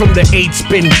slugs from the 8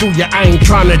 spin through ya. I ain't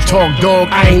tryna talk, dog.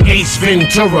 I ain't Ace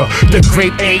Ventura. The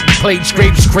grape 8 plate,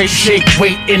 scrape, shake,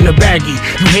 wait in the baggie.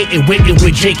 You hatin', waiting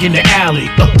with Jake in the alley.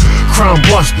 Crown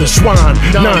buster, swine,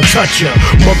 non-toucher.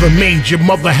 Mother made you,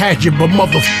 mother had you, but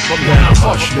motherfucker. Now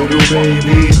hush, little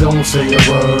baby, don't say a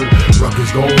word.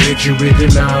 Ruckus gon' hit you with the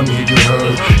 9, you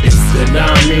heard. If the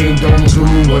 9 don't do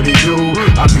what it do,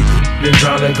 I be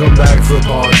trying to come back for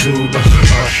part 2.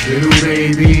 Hush, little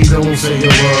baby, don't say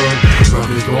a word.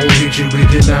 Ruckus gon' hit you with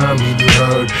the 9, you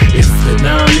heard. If the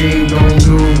 9 don't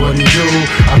do what it do,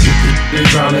 I be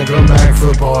trying to come back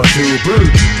for part 2.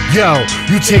 Yo,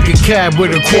 you take a cab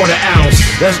with a quarter ounce.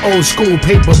 That's old school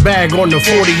paper bag on the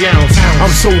 40 ounce.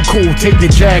 I'm so cool, take the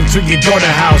Jag to your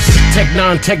daughter house. Tech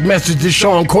 9, tech message to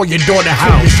Sean, call your daughter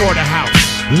house.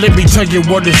 Let me tell you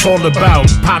what it's all about.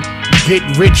 Pop, get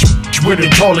rich with a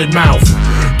toilet mouth.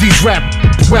 These rap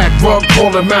rug,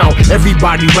 call him out.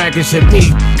 Everybody whacking at me,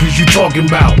 cause you talking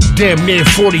about damn near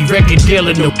 40 record deal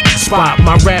in the spot.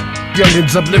 My rap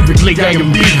youngins up lyrically, I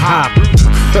am B-hop.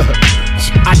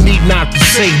 I need not to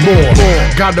say more.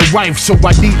 Got a wife, so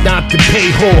I need not to pay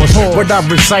horse. But I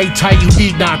recite how you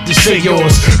need not to say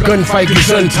yours. Gunfight is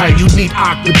untight, you need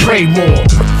to pray more.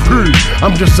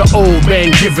 I'm just an old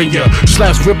man giving ya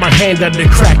slaps with my hand at the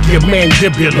crack your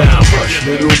mandibula. Hush,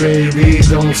 little baby,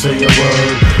 don't say a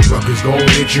word. Ruckus gon'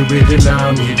 hit you with the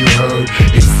 9 you heard.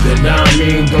 If the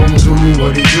 9 don't do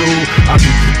what he do, I'll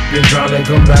be trying to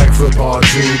come back for part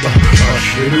 2. Hush,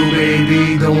 little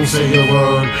baby, don't say a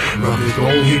word. Ruckus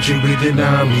gon' hit you with the 9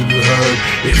 you heard.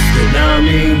 If the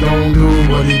 9 don't do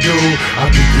what he do, I'll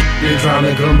be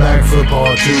trying to come back for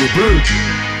part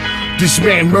 2. This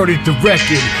man murdered the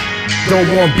record. Don't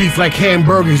want beef like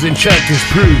hamburgers and checkers,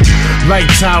 please.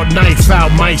 Lights out, knife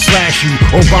out, might slash you.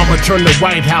 Obama turned the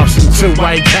White House into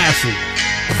White Castle.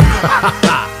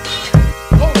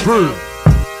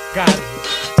 Got it.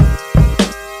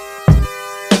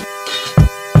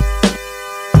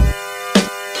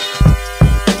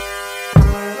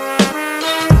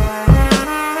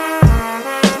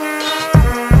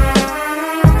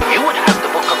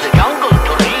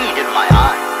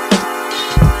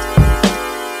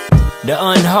 The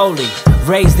unholy,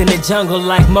 raised in the jungle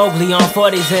like Mowgli on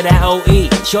 40s of that OE.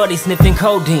 Shorty sniffing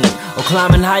codeine or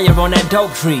climbing higher on that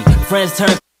dope tree. Friends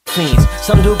turn fiends,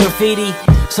 some do graffiti,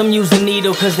 some use a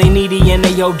needle cause they needy and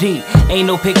they OD. Ain't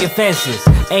no picket fences,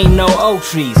 ain't no oak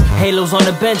trees. Halos on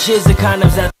the benches, the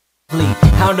condoms that flee.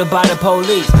 Hounded by the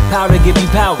police, powder give you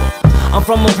power. I'm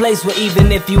from a place where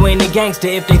even if you ain't a gangster,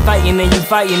 if they fightin' then you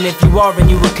fightin', if you are and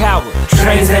you a coward.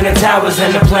 Trains and the towers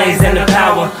and the planes and the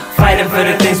power, fighting for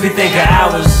the things we think are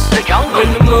ours. When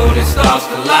the moon and stars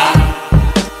collide,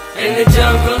 in the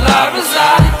jungle I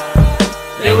reside,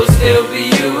 there will still be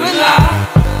you and I.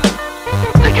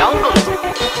 The jungle.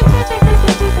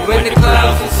 When the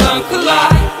clouds and sun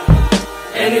collide,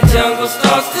 and the jungle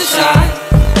starts to shine,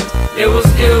 there will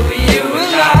still be you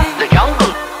and I. The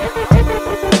jungle.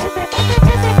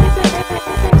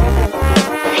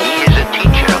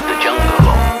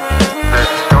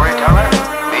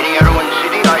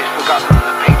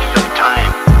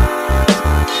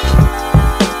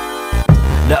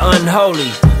 The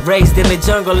unholy, raised in the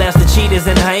jungle as the cheetahs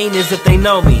and hyenas if they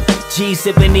know me. G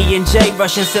sippin' E and J,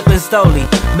 Russian sippin' Stoli.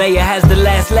 Mayor has the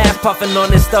last laugh puffin'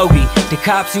 on his stogie. The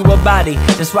cops you a body,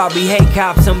 that's why we hate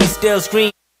cops and we still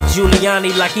scream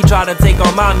Giuliani like he try to take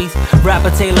our mommies.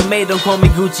 Rapper Taylor made don't call me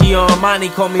Gucci or Armani.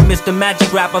 Call me Mr.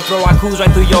 Magic Rapper, throw haikus right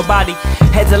through your body.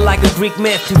 Heads are like a Greek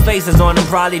myth, 2 faces on them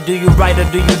probably. Do you right or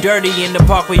do you dirty in the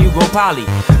park where you go poly?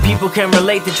 People can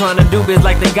relate to trying to do biz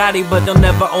like they got it, but they'll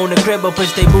never own a crib or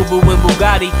push they boo-boo in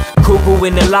Bugatti. Cuckoo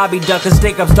in the lobby, duckin'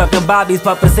 stick up, stuck in bobbies,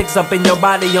 puffin' 6 up in your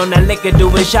body on that liquor,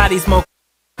 doing shoddy smoke.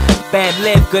 Bad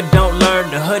live, good don't learn,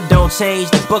 the hood don't change,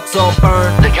 the books all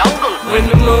burn. The jungle. When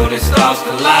the moon and stars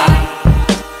collide,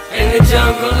 in the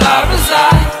jungle I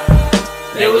reside,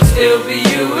 there will still be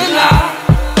you and I.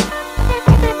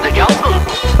 The jungle.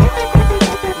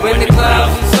 When the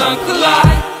clouds and sun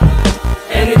collide,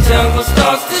 and the jungle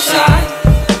starts to shine,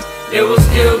 there will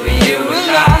still be you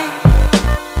and I.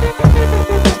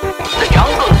 The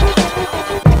jungle.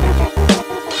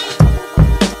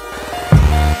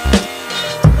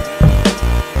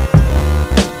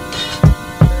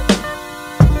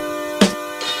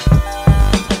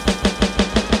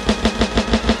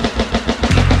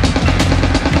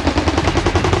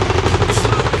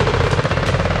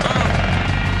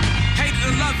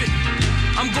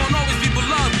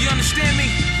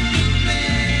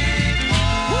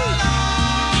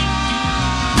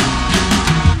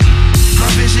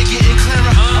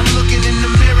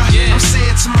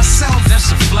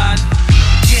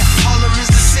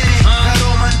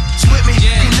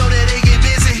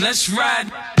 Let's ride.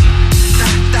 You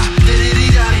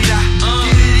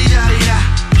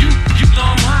know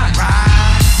I'm hot.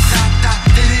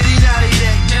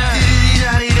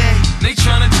 They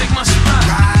tryna take my spot.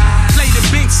 Play the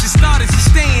bench, the starters are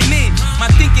staying in. My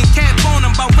thinking cap on,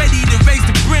 I'm about ready to raise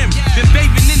the brim. Been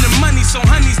bathing in the money, so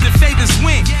honeys the favors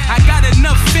win. I got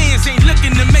enough fans, ain't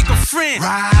looking to make a friend.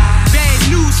 Bad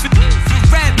news for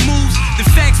rap moves. The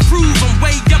facts prove I'm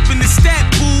way up in the stat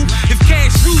pool. If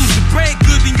cash rules, the bread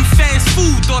good, then you fast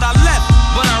food. Thought I left,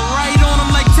 but I write on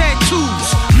them like tattoos.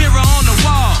 Mirror on the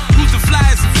wall, who's the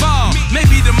flyest involved?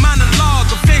 Maybe the monologue,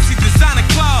 a fancy designer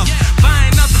club.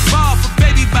 Buying out the bar for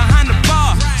baby behind the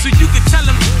bar, so you can tell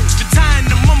them for tying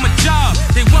them on my job.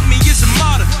 They want me as a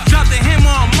martyr, drop the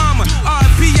hammer on mama.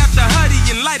 R.I.P. out the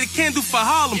hoodie and light a candle for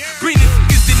Harlem. Bring the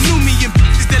niggas that knew me and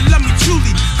bitches that love me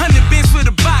truly. 100 bands for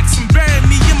the box.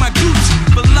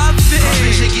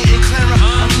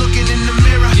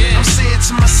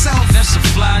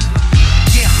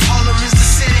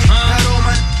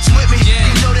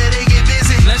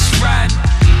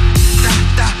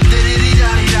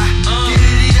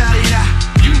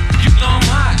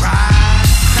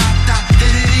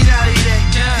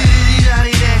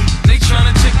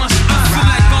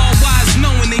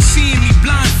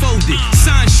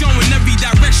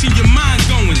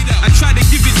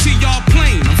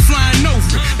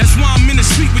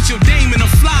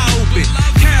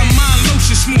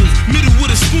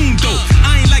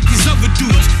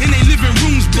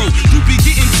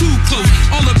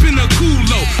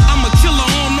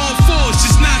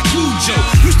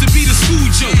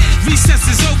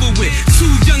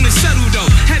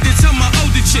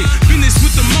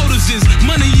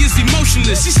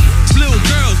 She's little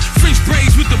girls, French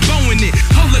braids with the bow in it.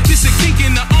 Hold up, this a kink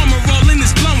in the armor, rolling is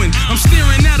blowing. I'm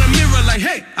staring at a mirror like,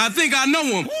 hey, I think I know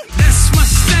him. That's my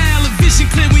style of vision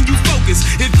clear when you focus.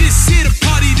 If this here the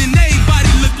party, then everybody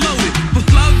look loaded. But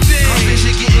love it. My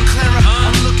vision getting clearer.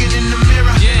 I'm looking in the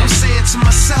mirror. I'm saying to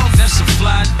myself, that's a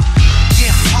fly.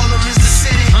 Yeah, Harlem is the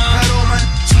city. Got all my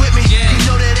with me. You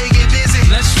know that they get busy.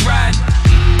 Let's ride.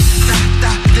 Da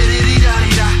da da da da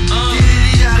da da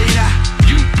da da.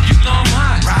 You know I'm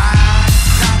hot. Ride.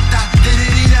 Da da da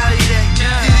da da da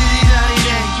da.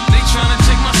 They tryna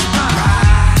take my spot.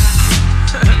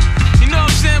 You know what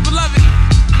I'm saying, beloved?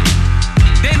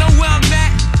 They know where I'm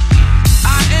at.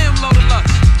 I am Loaded Lux.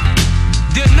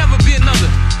 There'll never be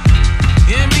another.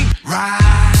 You hear me?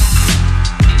 Ride.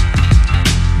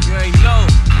 You ain't know.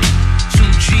 2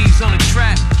 G's on the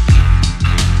track.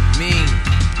 Mean.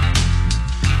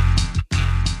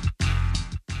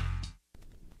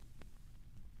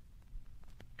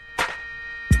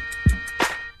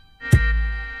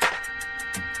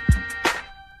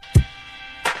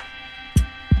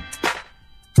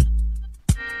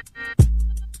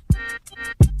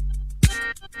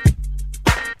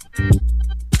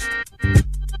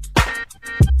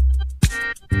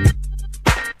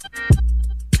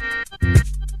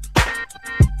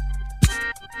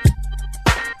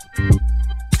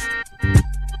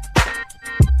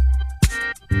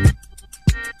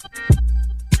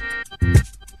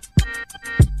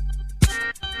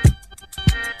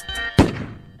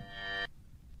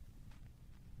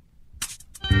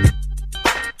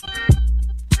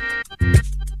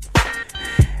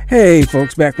 Hey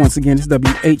folks, back once again. It's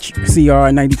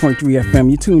WHCR 90.3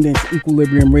 FM. You tuned in to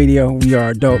Equilibrium Radio. We are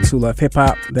adults who love hip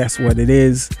hop. That's what it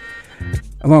is.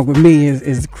 Along with me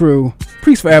is the crew.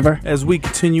 Priest Forever. As we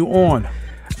continue on.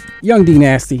 Young D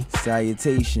Nasty.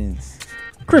 Salutations.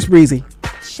 Chris Breezy.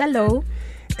 Shalom.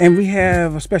 And we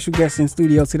have a special guest in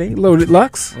studio today, Loaded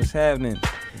Lux. What's happening?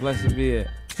 Blessed Vear.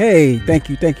 Hey, thank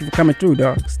you for coming through,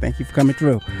 dogs. Thank you for coming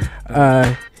through.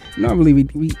 Normally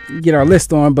we get our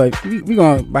list on, but we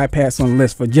gonna bypass on the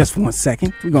list for just 1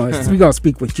 second. We gonna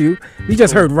speak with you. We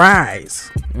just heard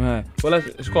Rise. Right. Well,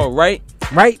 it's called Right.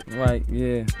 Right. Right.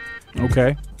 Yeah.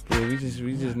 Okay. Yeah, we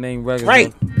just named regular.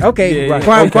 Right. Okay. Yeah,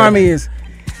 yeah. Kwame is.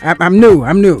 I'm new.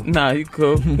 Nah, you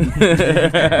cool.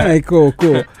 Hey, cool.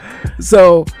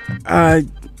 So, a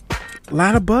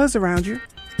lot of buzz around you.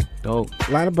 Dope.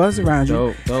 A lot of buzz around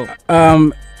you. Dope.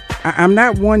 I'm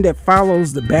not one that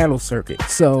follows the battle circuit.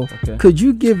 So, could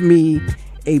you give me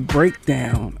a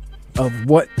breakdown of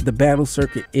what the battle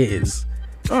circuit is?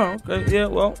 Oh, okay. Yeah.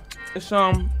 Well, it's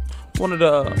one of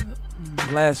the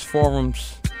last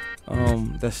forums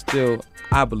that still,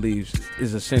 I believe,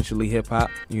 is essentially hip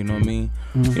hop. You know what I mean?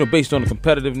 Mm-hmm. You know, based on the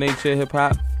competitive nature of hip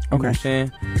hop. You know what I'm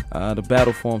saying? The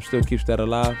battle form still keeps that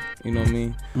alive. You know what I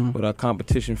mean? Mm-hmm. With our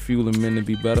competition fueling men to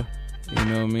be better. You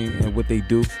know what I mean? And what they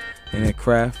do in their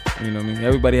craft. You know what I mean?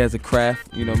 Everybody has a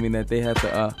craft. You know what I mean? That they have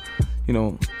to,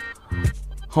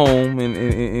 home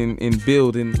and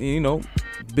build and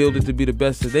build it to be the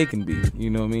best that they can be. You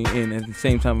know what I mean? And at the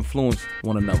same time influence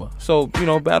one another. So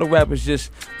battle rap is just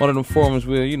one of them forums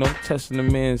where testing the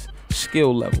man's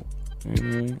skill level. You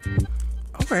know what I mean?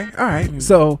 Okay, all right.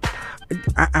 So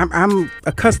I'm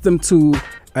accustomed to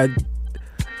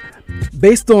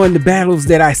based on the battles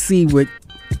that I see with.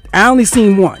 I only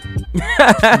seen one.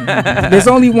 There's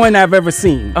only one I've ever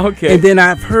seen. Okay. And then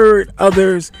I've heard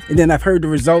others, and then I've heard the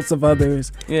results of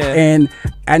others. Yeah. And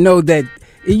I know that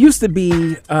it used to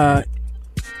be, it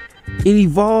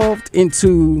evolved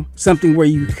into something where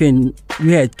you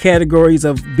had categories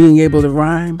of being able to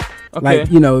rhyme. Okay.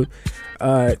 Like,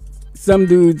 some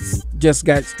dudes just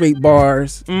got straight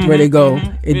bars where they go.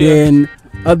 And then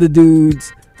other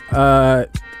dudes,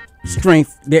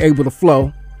 strength, they're able to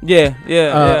flow. Yeah.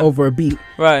 Over a beat.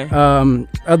 Right.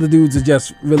 Other dudes are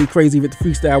just really crazy with the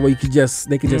freestyle where they could just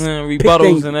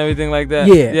rebuttals and everything like that.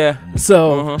 Yeah.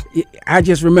 So I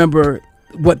just remember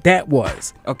what that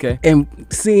was. Okay. And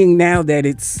seeing now that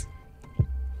it's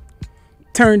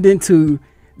turned into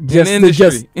just an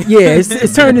industry.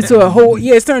 It's turned into a whole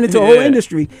a whole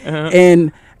industry.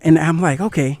 And I'm like,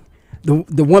 okay,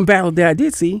 the one battle that I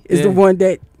did see is the one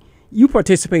that you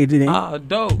participated in. Ah,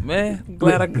 dope, man. I'm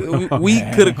glad we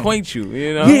could acquaint you,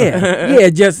 Yeah,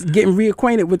 just getting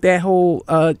reacquainted with that whole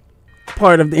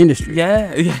part of the industry.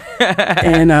 Yeah.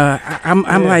 And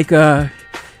I'm like,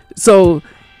 so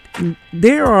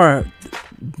there are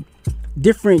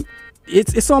different.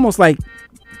 It's almost like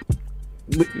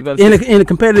in a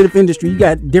competitive industry, you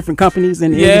got different companies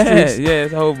in the industry. Yeah,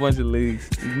 it's a whole bunch of leagues.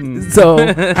 Mm-hmm. So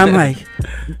I'm like,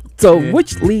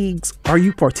 which leagues are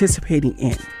you participating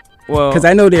in? Well, because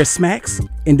I know there's Smacks,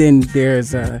 and then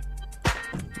there's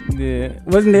yeah.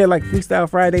 Wasn't there like Freestyle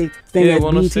Friday thing Yeah, at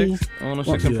 106, BT?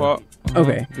 106 in Park.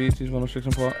 Okay. BT's 106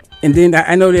 in Park. And then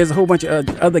I know there's a whole bunch of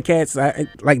other cats.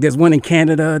 Like there's one in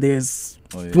Canada. There's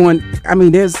one. I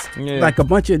mean, there's like a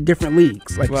bunch of different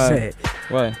leagues, like you said.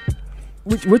 Right.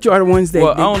 Which are the ones that?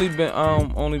 Well, I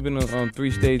only been on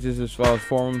 3 stages as far as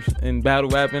forums in battle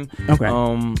rapping. Okay.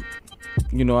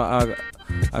 You know,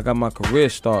 I got my career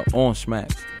start on Smack.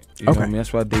 You know what I mean?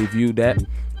 That's why I debuted that.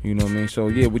 You know what I mean? So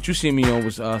yeah, what you see me on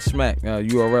was Smack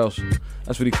URLs.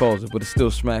 That's what he calls it, but it's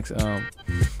still Smack's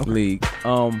league.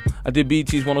 I did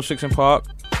BT's 106 in Park.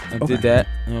 I did that.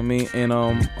 You know what I mean? And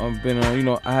I've been on. You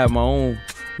know, I have my own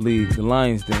league, the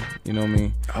Lions Den. You know what I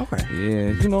mean? Okay.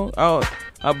 Yeah. You know,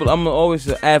 I'm always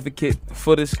an advocate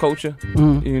for this culture.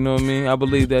 You know what I mean? I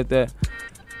believe that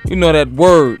you know, that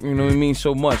word, you know what I mean,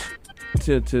 so much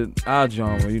to our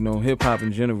genre, you know, hip hop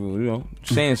in general, you know,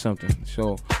 saying something.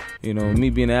 So, you know, me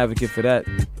being an advocate for that,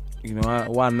 you know,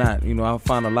 why not? You know, I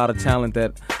find a lot of talent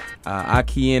that I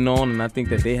key in on, and I think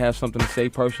that they have something to say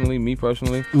personally, me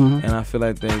personally, and I feel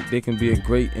like they can be a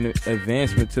great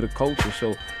advancement to the culture.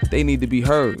 So they need to be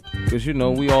heard, because, you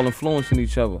know, we all influencing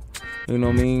each other. You know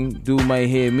what I mean? Dude might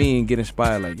hear me and get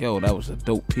inspired, like, yo, that was a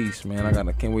dope piece, man.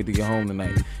 I can't wait to get home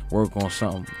tonight, work on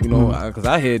something. You know, because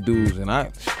I hear dudes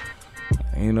and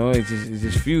you know, it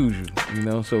just fuse you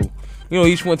know. So, you know,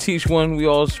 each one teach one. We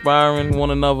all inspiring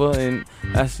one another, and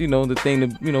that's, you know, the thing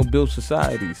to, you know, build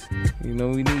societies. You know,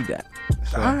 we need that.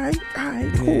 So, all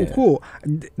right, cool.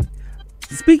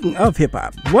 Speaking of hip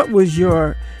hop, what was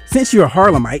since you're a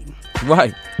Harlemite,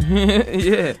 right?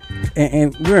 Yeah,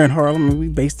 and we're in Harlem, we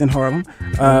based in Harlem.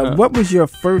 What was your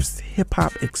first hip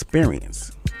hop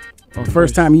experience?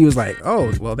 First time you was like,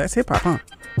 oh, well, that's hip hop, huh?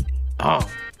 Oh,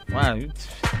 wow.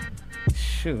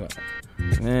 Sure.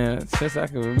 Man, since I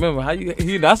can remember, how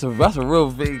you that's a real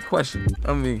vague question.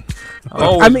 I mean,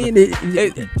 no,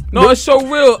 it's so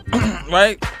real,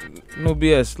 right? No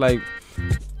BS. Like,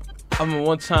 I mean,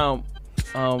 one time,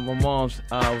 my mom's,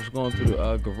 I was going through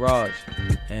the garage,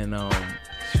 and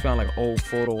she found like an old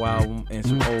photo album and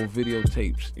some old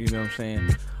videotapes. You know what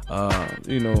I'm saying?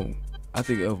 You know, I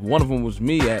think one of them was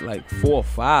me at like 4 or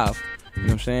 5. You know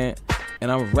what I'm saying?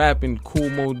 And I was rapping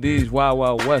Cool Mo D's Wild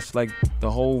Wild West, like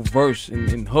the whole verse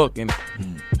and hook, and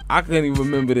I couldn't even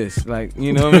remember this, like,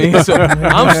 you know what I mean? So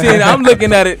I'm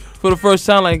looking at it for the first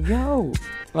time, like, yo,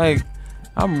 like,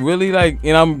 I'm really like,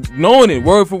 and I'm knowing it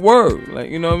word for word,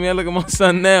 like, you know what I mean? I look at my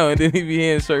son now, and then he be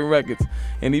hearing certain records,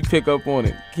 and he pick up on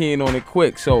it, keying on it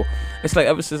quick. So it's like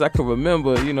ever since I can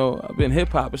remember, you know, I've been hip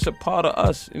hop. It's a part of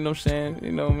us, you know what I'm saying?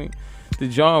 You know what I mean? The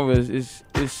genre is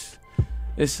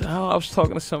how I was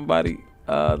talking to somebody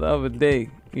the other day,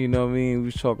 you know what I mean? We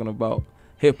was talking about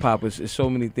hip hop is so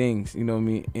many things, you know what I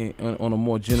mean, on a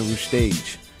more general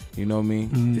stage, you know what I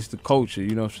mean? It's the culture,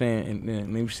 you know what I'm saying?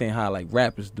 And they were saying how like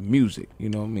rap is the music, you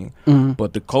know what I mean?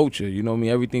 But the culture, you know what I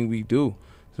mean? Everything we do,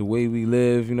 the way we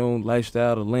live, you know,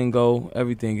 lifestyle, the lingo,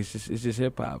 everything, it's just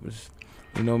hip hop. It's,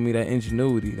 you know what I mean, that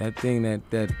ingenuity, that thing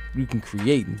that you can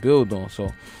create and build on.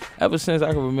 So ever since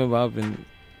I can remember, I've been,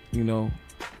 you know,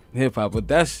 hip hop, but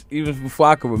that's even before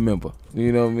I could remember.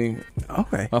 You know what I mean?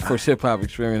 Okay. My first hip hop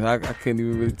experience, I couldn't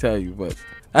even really tell you, but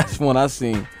that's one I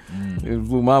seen. It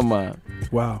blew my mind.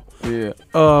 Wow. Yeah.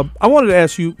 I wanted to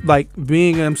ask you, like,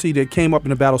 being an MC that came up in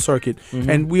the battle circuit,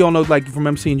 and we all know, like, from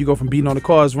MCing, you go from beating on the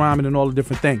cars, rhyming, and all the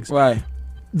different things. Right.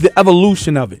 The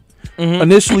evolution of it.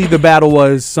 Initially, the battle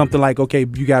was something like, okay,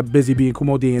 you got busy being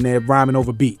Kumo D and they're rhyming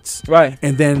over beats. Right.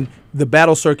 And then the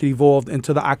battle circuit evolved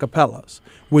into the acapellas,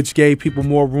 which gave people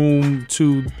more room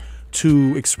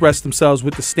to express themselves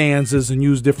with the stanzas and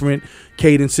use different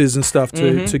cadences and stuff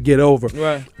to get over.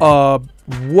 Right.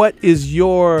 What is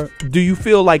do you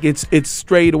feel like it's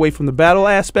strayed away from the battle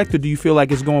aspect, or do you feel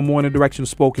like it's going more in the direction of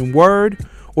spoken word,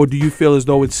 or do you feel as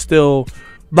though it's still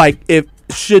like,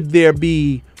 should there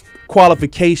be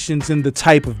qualifications in the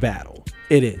type of battle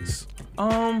it is?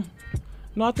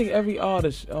 No, I think every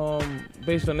artist,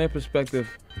 based on their perspective,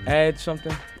 adds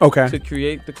something to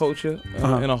create the culture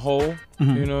in a whole.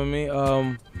 You know what I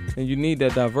mean? And you need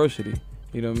that diversity.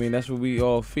 You know what I mean? That's what we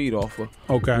all feed off of.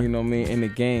 Okay. You know what I mean? In the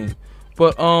game.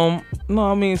 But no,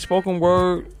 I mean, spoken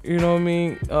word, you know what I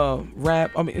mean?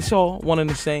 Rap, I mean, it's all one and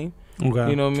the same.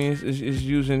 Okay. You know what I mean? It's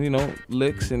using, you know,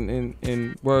 licks and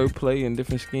wordplay and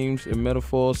different schemes and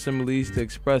metaphors, similes to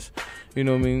express, you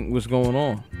know what I mean, what's going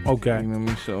on. Okay. You know what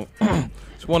I mean? So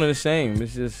it's one and the same.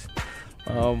 It's just,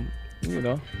 you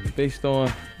know, based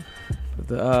on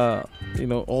the, you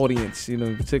know, audience, you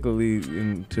know, particularly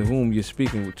to whom you're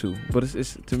speaking to. But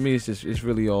it's to me, it's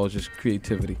really all just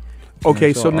creativity. Okay,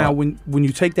 you know, so now when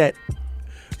you take that,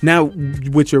 Now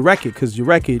with your record, because your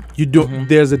record, you do.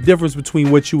 There's a difference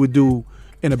between what you would do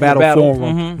in a battle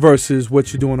forum versus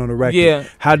what you're doing on a record. Yeah.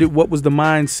 What was the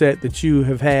mindset that you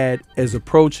have had as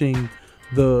approaching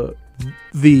the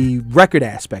record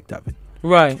aspect of it?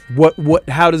 Right.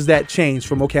 How does that change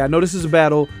from, okay, I know this is a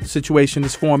battle situation,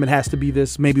 this form, it has to be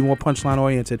this, maybe more punchline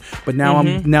oriented, but now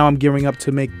I'm gearing up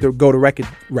to go to record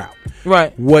route.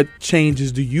 Right. What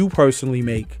changes do you personally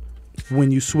make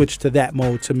when you switch to that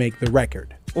mode to make the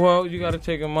record? Well, you got to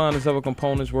take in mind there's other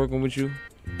components working with you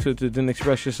to then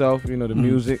express yourself. You know, the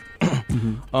music,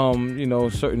 you know,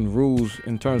 certain rules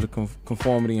in terms of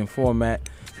conformity and format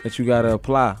that you got to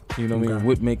apply. You know what I mean?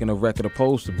 With making a record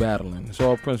opposed to battling. It's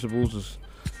all principles.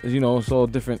 Is you know, it's all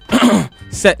different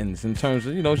settings in terms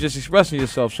of, you know, just expressing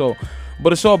yourself. So,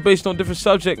 but it's all based on different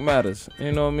subject matters.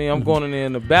 You know what I mean? I'm going in there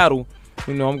in a battle.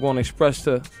 You know, I'm going to express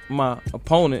to my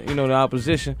opponent, you know, the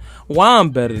opposition, why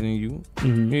I'm better than you.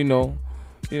 You know,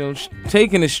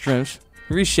 taking his strengths,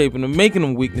 reshaping them, making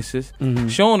them weaknesses,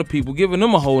 showing the people, giving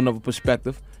them a whole nother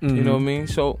perspective. You know what I mean?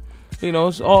 So, you know,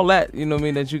 it's all that, you know what I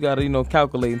mean, that you got to, you know,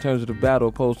 calculate in terms of the battle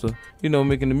opposed to, you know,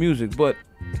 making the music. But,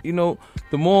 you know,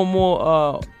 the more and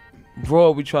more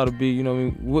broad we try to be, you know what I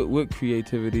mean, with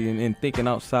creativity and thinking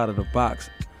outside of the box,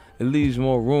 it leaves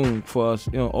more room for us,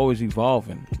 you know, always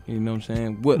evolving, you know what I'm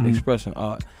saying, with expressing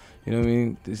art. You know what I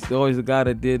mean? It's always the guy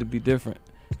that did to be different.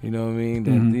 You know what I mean?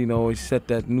 That, you know, always set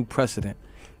that new precedent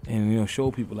and, you know,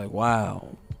 show people like, wow,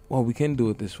 well, we can do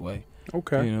it this way.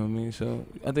 Okay. You know what I mean? So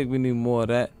I think we need more of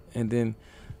that. And then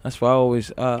that's why I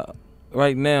always,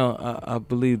 right now, I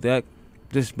believe that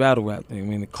this battle rap thing, I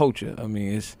mean, the culture, I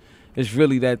mean, it's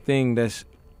really that thing that's,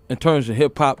 in terms of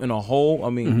hip hop in a whole, I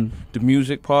mean, the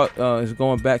music part is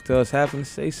going back to us having to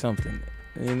say something.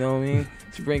 You know what I mean?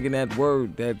 It's bringing that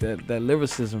word, that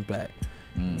lyricism back.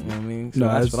 You know what I mean? So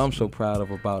that's what I'm so proud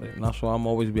of about it. And that's why I'm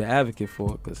always be an advocate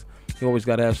for it, because you always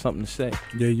got to have something to say.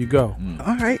 There you go.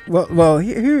 All right. Well,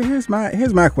 here's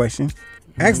my question.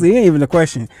 Actually, it ain't even a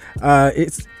question.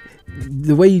 It's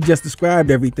the way you just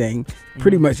described everything.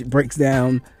 Pretty much breaks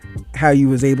down how you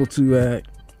was able to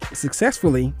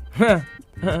successfully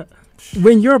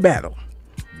win your battle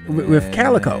with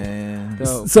Calico.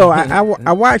 So I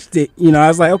watched it. You know, I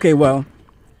was like, okay, well,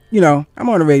 you know, I'm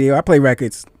on the radio. I play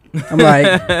records. I'm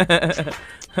like,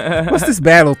 what's this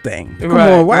battle thing? Come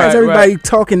on, why is everybody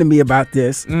talking to me about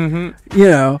this? You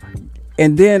know,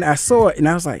 and then I saw it and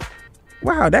I was like,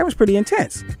 wow, that was pretty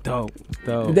intense. Dope.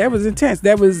 That was intense.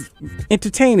 That was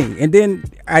entertaining. And then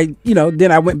I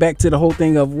went back to the whole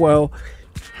thing of, well,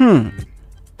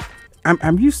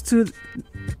 I'm used to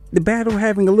the battle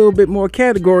having a little bit more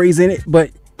categories in it,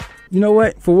 but you know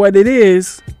what? For what it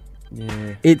is,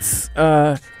 it's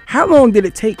how long did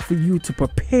it take for you to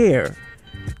prepare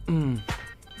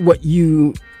what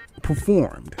you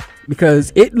performed?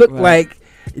 Because it looked like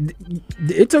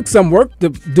it took some work to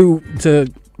do to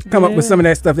come up with some of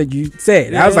that stuff that you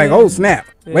said. I was like, oh snap!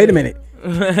 Wait a minute.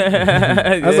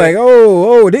 I was like,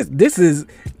 oh, this is.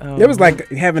 It was like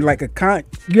having like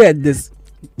you had this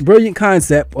brilliant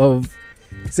concept of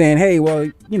saying, hey, well,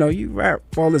 you know, you rap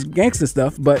all this gangster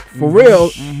stuff, but for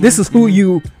real, this is who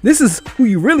you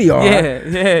really are.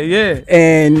 Yeah.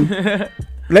 And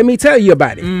let me tell you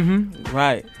about it.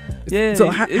 Right. Yeah. So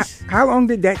how long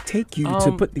did that take you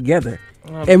to put together?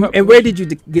 And where did you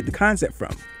get the concept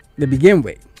from to begin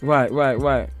with? Right.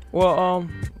 Well,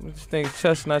 I just think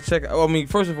Chestnut check. I mean,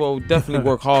 first of all, definitely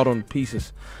work hard on the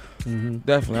pieces.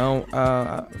 Definitely.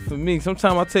 For me,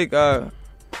 sometimes I take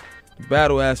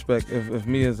battle aspect of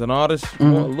me as an artist a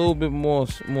little bit more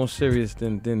serious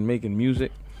than making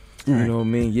music. You know what I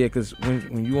mean? Yeah, because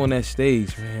when you on that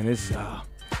stage, man, it's a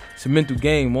mental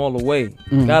game all the way.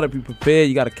 You gotta be prepared.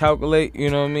 You gotta calculate. You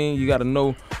know what I mean? You gotta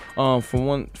know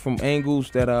from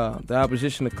angles that the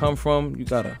opposition to come from. You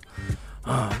gotta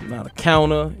not a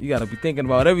counter. You gotta be thinking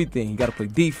about everything. You gotta play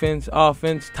defense,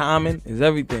 offense, timing is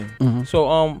everything. So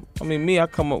I mean, I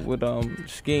come up with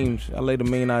schemes. I lay the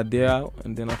main idea out,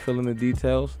 and then I fill in the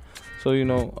details. So you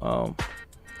know,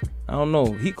 I don't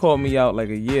know. He called me out like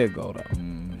a year ago though.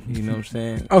 You know what I'm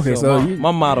saying? Okay, so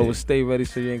my motto was stay ready,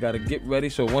 so you ain't gotta get ready.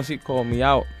 So once he called me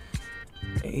out,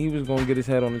 he was gonna get his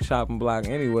head on the chopping block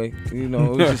anyway. You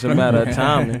know, it was just a matter of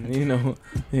timing. You know,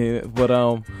 but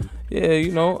yeah,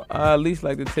 you know, I at least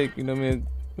like to take, you know, maybe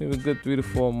a good 3 to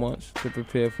 4 months to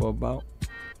prepare for about.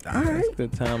 All right, that's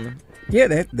good timing.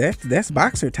 Yeah, that's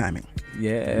boxer timing.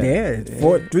 Yeah.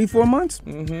 3-4 months.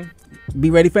 Be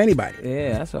ready for anybody.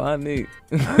 Yeah, that's all I need.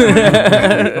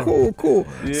 Cool.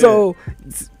 Yeah. So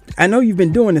I know you've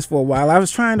been doing this for a while. I was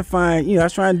trying to find, I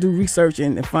was trying to do research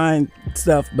and find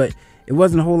stuff, but it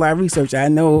wasn't a whole lot of research. I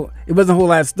know it wasn't a whole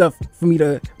lot of stuff for me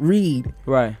to read.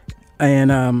 Right.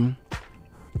 And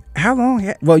how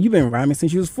long? Well, you've been rhyming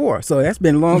since you was 4, so that's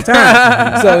been a long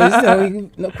time. So no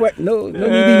need to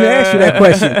even ask you that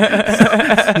question.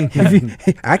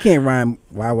 I can't rhyme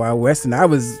Wild Wild West, and I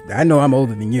know I'm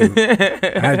older than you.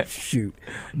 Shoot.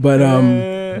 But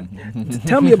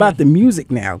tell me about the music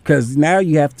now, because now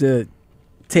you have to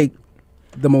take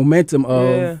the momentum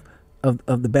of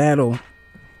the battle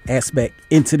aspect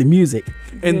into the music.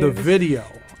 In the video.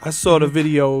 I saw the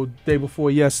video day before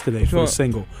yesterday for the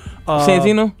single.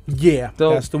 Santino? Yeah,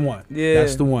 Dope. that's the one. Yeah,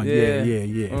 that's the one. Yeah.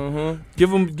 Give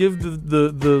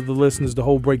the listeners the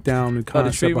whole breakdown and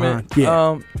concept behind.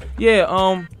 Yeah.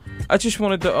 I just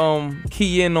wanted to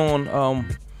key in on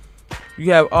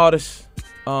you have artists.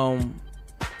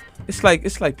 It's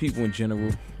like people in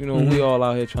general. You know, we all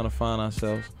out here trying to find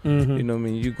ourselves. You know what I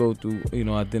mean? You go through,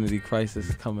 identity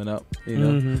crisis coming up. You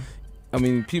know, I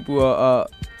mean, people are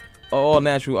all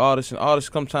natural artists, and artists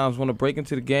sometimes want to break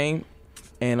into the game,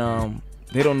 and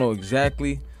they don't know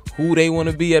exactly who they want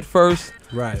to be at first.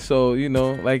 Right. So,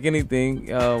 like anything,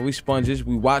 we sponges,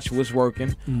 we watch what's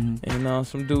working, and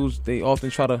some dudes, they often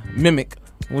try to mimic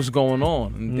what's going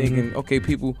on, and thinking, okay,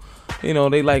 people,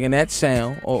 they liking that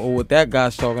sound or what that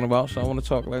guy's talking about, so I want to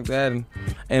talk like that.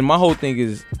 And my whole thing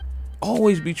is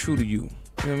always be true to you.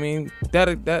 You know what I mean?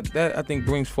 That I think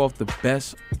brings forth the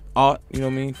best art, you know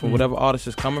what I mean, from whatever artist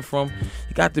is coming from.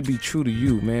 You got to be true to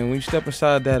you, man. When you step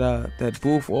inside that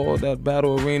booth or that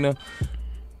battle arena,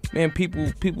 man, people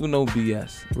know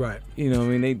BS. Right. You know what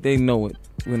I mean? They know it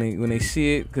when they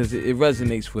see it, because it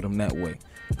resonates with them that way.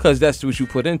 Because that's what you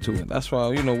put into it. That's why,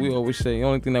 we always say the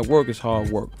only thing that works is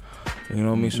hard work. You know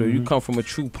what I mean? So you come from a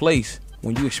true place.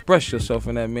 When you express yourself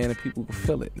in that, man, and people can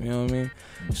feel it. You know what I mean?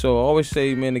 So I always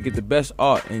say, man, to get the best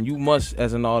art, and you must,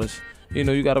 as an artist,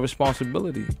 you got a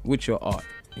responsibility with your art.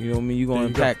 You know what I mean? You're going to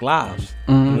impact lives.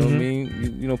 You know what I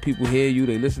mean? People hear you,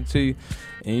 they listen to you,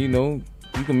 and, you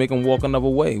can make them walk another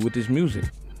way with this music.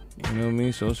 You know what I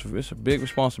mean? So it's a big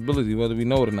responsibility, whether we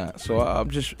know it or not. So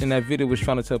I'm just, in that video, was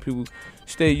trying to tell people,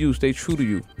 stay you, stay true to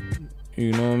you.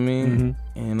 You know what I mean?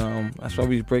 And that's why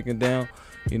we was breaking down,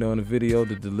 in the video,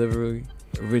 the delivery,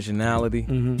 originality,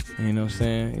 you know what I'm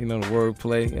saying? The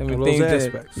wordplay. I mean, those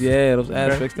aspects. Those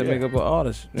aspects that make up an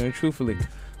artist, truthfully.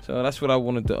 So that's what I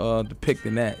wanted to depict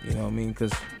in that, you know what I mean?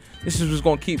 Because this is what's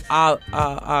going to keep our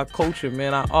culture,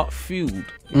 man, our art fueled.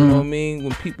 You know what I mean?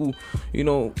 When people,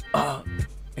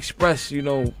 express,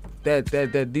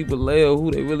 that deeper layer of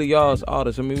who they really are as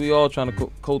artists. I mean, we all trying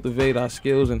to cultivate our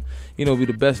skills and, be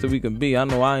the best that we can be. I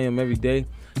know I am every day.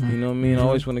 You know what I mean? I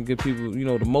always want to give people,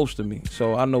 the most of me.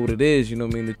 So I know what it is,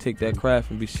 to take that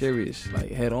craft and be serious, like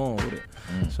head on with it.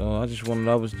 So I just wanted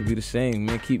others to be the same,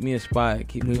 man. Keep me inspired,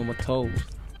 keep me on my toes.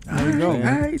 All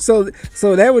right. So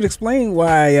that would explain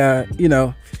why,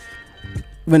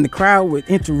 when the crowd would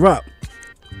interrupt,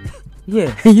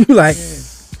 and you like,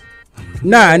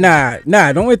 nah,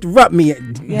 don't interrupt me.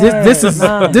 This is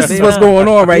what's going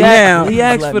on right now. He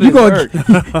asked for this work.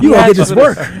 You gonna get this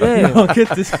work. Yeah, you gonna get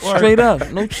this work. Straight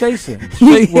up, no chasing,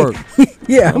 straight work.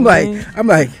 Yeah, I'm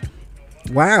like,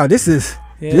 wow, this is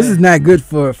not good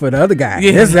for the other guy.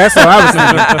 Yeah. That's what I was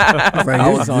thinking. I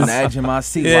was on the edge of my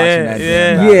seat watching that.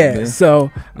 Yeah.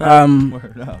 So,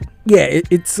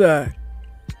 it's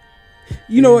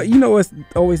you know what's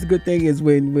always a good thing is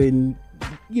when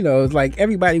it's like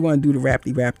everybody want to do the rap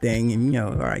thing, and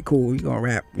all right, cool, you gonna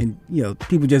rap, and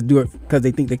people just do it because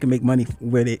they think they can make money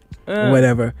with it or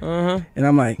whatever. And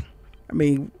I'm like, I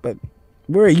mean, but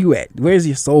where are you at? Where's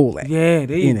your soul at? Yeah,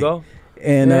 there you go.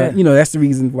 And that's the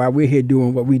reason why we're here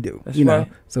doing what we do. That's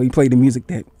right. So we play the music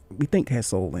that we think has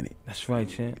soul in it. That's right,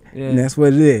 champ. Yeah. And that's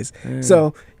what it is. Yeah.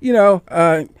 So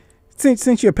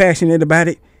since you're passionate about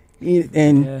it,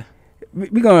 and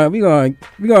we're gonna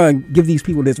give these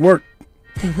people this work.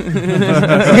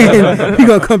 We're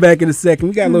gonna come back in a second.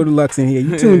 We got a load of Lux in here.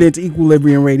 You tuned into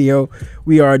Equilibrium Radio.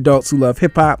 We are adults who love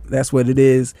hip hop. That's what it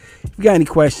is. If you got any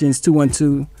questions,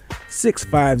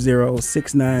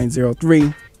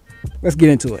 212-650-6903. Let's get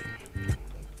into it.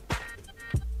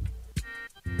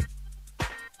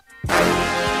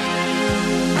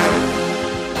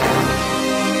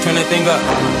 Turn that thing up.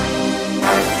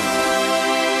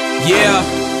 Yeah.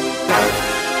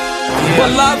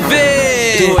 Well, I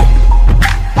do it.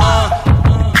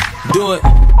 Do it.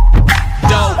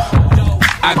 Dope.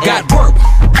 I got work.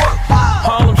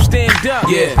 Harlem stand up.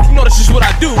 Yeah. You know this is what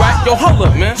I do, right? Yo, hold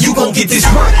up, man. You gon' get this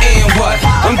work and what?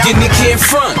 I'm getting it in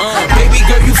front. Baby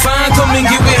girl, you fine, come and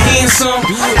give it handsome.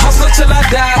 Hustle till I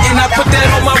die, and I put that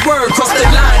on my word. Cross the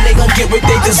line, they gon' get what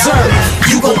they deserve.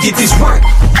 You You gon' get this work.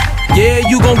 Yeah,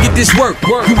 you gon' get this work.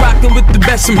 You rockin' with the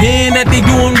best, I'm hearing that they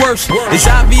doing worse. It's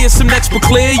obvious, I'm next but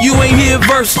clear, you ain't hear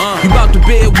verse. You about to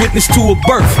bear witness to a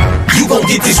birth. You gon'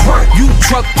 get this work. You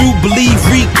truck through, believe,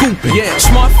 recouping. Yeah.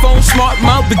 Smartphone, smart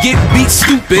mouth, but get beat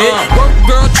stupid. Work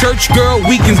girl, church girl,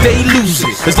 weekends they lose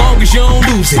it. As long as you don't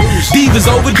lose it. Divas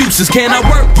overdoses, can I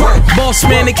work? Boss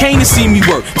man, they came to see me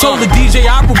work. Told the DJ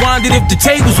I rewinded if the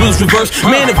tables was reversed.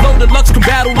 Man, if Low Deluxe can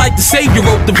battle like the savior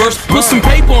wrote the verse. Put some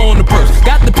paper on the purse.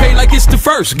 Got to pay like it's the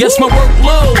first. Guess my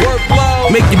workload.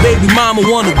 Make your baby mama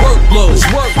wanna workload.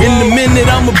 In a minute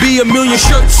I'ma be a million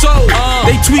shirts sold.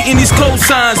 They tweeting these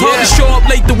cosigns. Hard to show up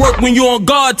late to work when you on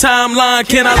guard timeline.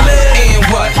 Can I live? And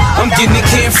what? I'm getting it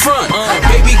can't front.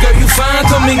 Baby girl, you fine,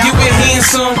 come and get with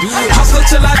handsome. Hustle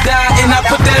till I die, and I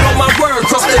put that on my word.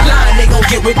 Cross the line, they gon'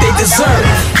 get what they deserve.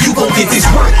 You gon' get this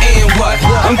work. And what?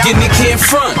 I'm getting it can't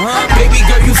front. Baby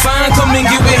girl, you fine, come and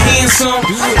get with handsome.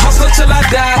 Hustle till I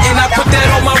die, and I put that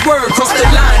on my word. Cross the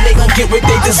line, they gon' get what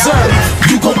they deserve.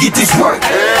 You gon' get this work.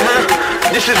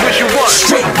 This is what you want.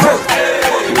 Straight work.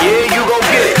 Yeah, you gon'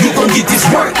 get it. You gon' get this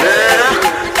work.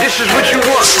 This is what you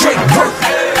want. Straight work.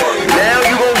 Now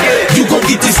you gon' get it. You gon'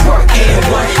 get this work. And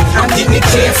what? I'm getting it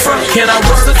clear front. Can I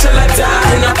work till I die?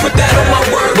 And I put that on my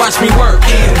word. Watch me work.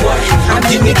 And what? I'm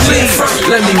getting it clear Please, front.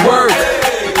 let me work.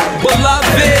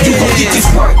 Beloved, you gon' get this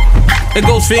work. It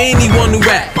goes for anyone who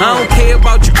rap. I don't care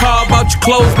about your car, about your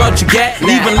clothes, about your gat, and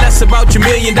even less about your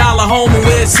 $1 million home and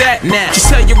where it's at.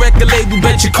 Just tell your record label,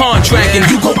 bet your contract, and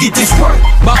you gon' get this work.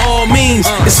 By all means,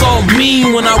 it's all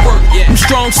mean when I work. Them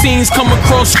strong scenes come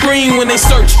across screen when they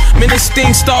search. Man, this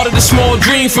thing started a small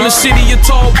dream from the city of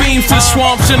tall beams to the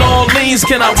swamps and Orleans.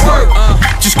 Can I work?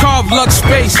 Just carve luck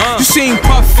space. You seen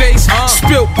puff face,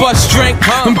 spilt bust drink.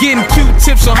 I'm getting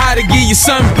Q-tips on how to give your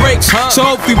son breaks. So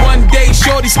hopefully one day,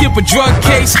 shorty skip a drug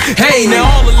case. Hey, now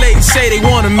all the ladies say they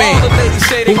want a man,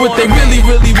 but what they really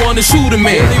want is who the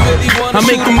man. I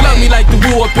make them love me like the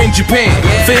woo up in Japan.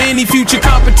 For any future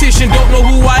competition, don't know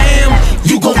who I am.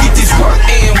 You gon' get this work.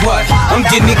 And what? I'm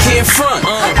getting it can't front.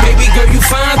 Baby girl, you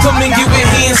fine, come and get with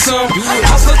handsome.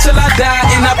 Hustle till I die,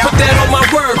 and I put that on my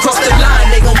word. Cross the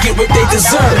line, they gon' get what they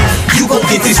deserve. You gon'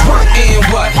 get this work. And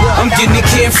what? I'm getting it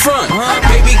can't front.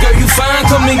 Baby girl, you fine,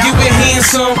 come and get with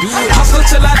handsome. Hustle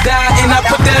till I die, and I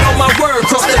put that on my word.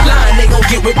 Cross the line, they gon'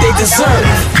 get what they deserve.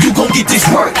 You gon' get this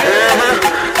work.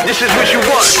 This is what you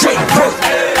want. Straight work.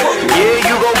 Yeah,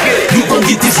 you gon' get it. You gon'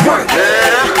 get this work.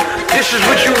 This is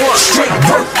what you want. Straight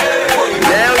work.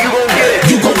 Now you gon' get it.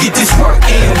 You gon' get this work.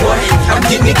 And what? I'm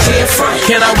getting it clear front.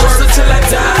 Can I work till I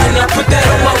die, and I put that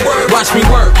on my word. Watch me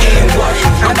work. And what?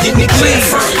 I'm getting it clear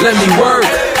front. Let me work.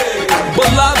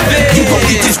 Beloved, you gon'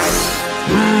 get this.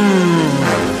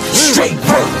 Straight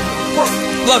work.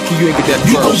 Lucky you ain't get that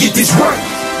You first. gon' get this work.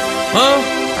 Huh?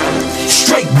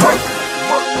 Straight work.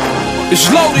 It's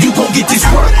loaded. You gon' get this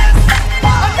work.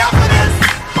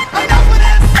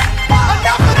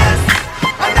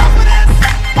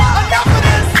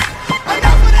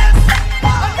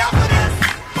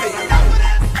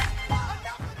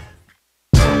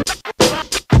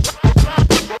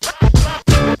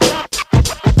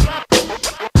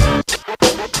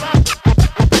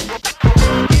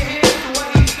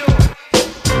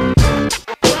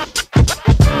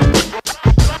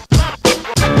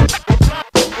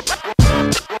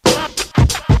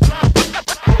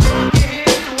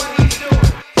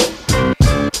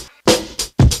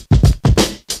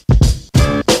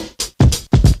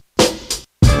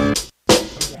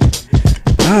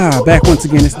 Back once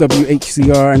again, it's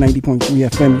WHCR 90.3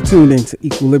 FM. You tuned into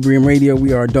Equilibrium Radio.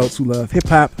 We are adults who love hip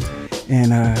hop, and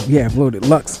we have Loaded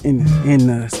Lux in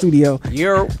the studio.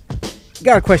 Yo,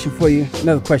 got a question for you.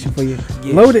 Another question for you.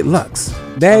 Yeah. Loaded Lux.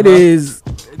 That is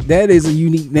a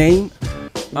unique name.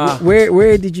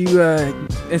 Where did you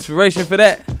inspiration for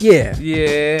that? Yeah.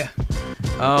 Yeah.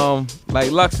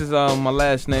 Like Lux is my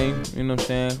last name. You know what I'm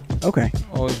saying? Okay.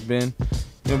 Always been.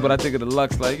 You know, but I think of the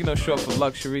Lux, like, you know, short for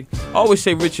luxury. I always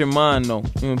say rich in mind, though.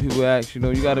 You know, people ask, you know,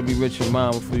 you got to be rich in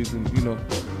mind before you can, you know,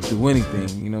 do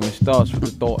anything. You know, it starts with the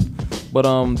thought. But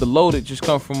the loaded just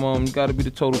come from, you got to be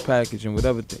the total package and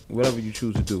whatever you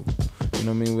choose to do. You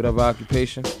know what I mean? Whatever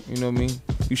occupation, you know what I mean?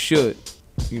 You should,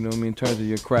 you know what I mean, in terms of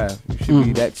your craft. You should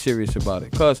be that serious about it.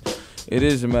 Because it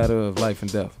is a matter of life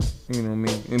and death. You know what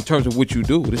I mean? In terms of what you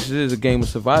do. This is a game of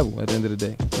survival at the end of the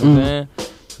day. You know what I'm saying?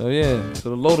 So yeah, so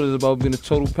the loaded is about being a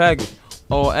total package.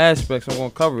 All aspects, I'm gonna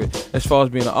cover it. As far as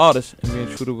being an artist and being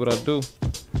true to what I do.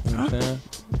 You know what I'm saying?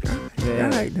 Yeah.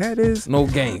 All right, that is no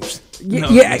games. Yeah, No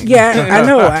yeah, games.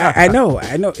 yeah. I know.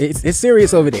 It's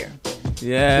serious over there.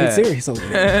 Yeah, it's serious over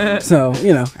there. So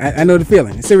you know, I know the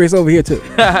feeling. It's serious over here too.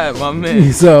 My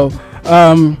man. So,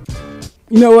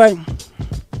 You know what?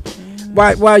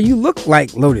 While you look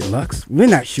like Loaded Lux, we're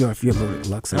not sure if you're Loaded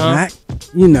Lux or not.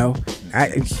 You know,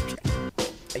 I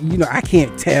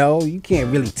can't tell. You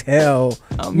can't really tell.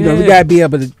 We gotta be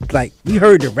able to, like, we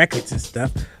heard the records and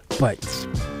stuff, but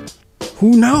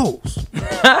who knows?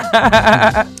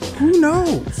 Who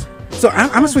knows? So I'm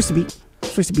gonna switch the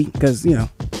beat. Because, you know.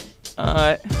 All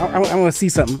right. I want to see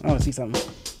something.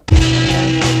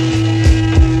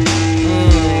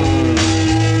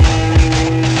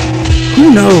 Who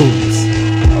knows?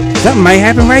 Something might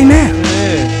happen right now.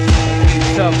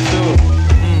 Yeah. Tough too.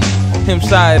 Him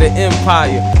side of the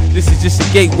empire. This is just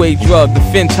a gateway drug, the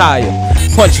Fentire.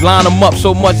 Punch line them up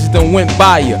so much as done went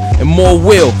by ya. And more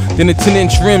will than a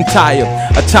 10-inch rim tire.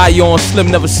 I tie you on slim,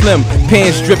 never slim.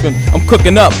 Pants dripping, I'm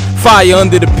cooking up. Fire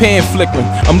under the pan flickering.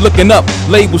 I'm looking up,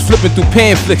 labels flipping through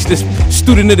pamphlets. This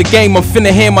student of the game, I'm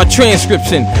finna hand my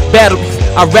transcription. Battle,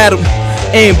 I rattle.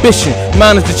 Ambition,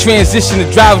 mine is the transition,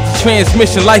 the drive with the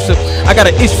transmission. Life's I got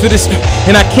an itch for this,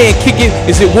 and I can't kick it.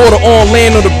 Is it water on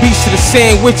land or the beach to the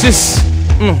sandwiches?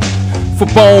 For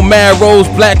bone marrows,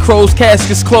 black crows,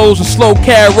 caskets closed, and slow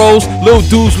carols. Little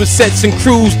dudes with sets and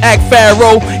crews, act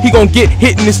pharaoh. He gon' get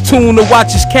hit in his tune to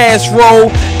watch his cash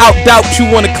roll. Out doubt you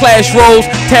on the clash rolls.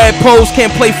 Tadpoles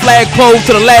can't play flag pole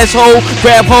to the last hole.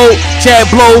 Grab hold, jab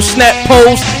blows, snap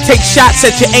pose. Take shots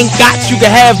that you ain't got, you can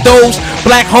have those.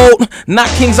 Black hole, knock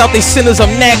kings out they sinners,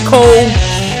 I'm that cold.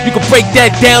 You can break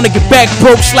that down and get back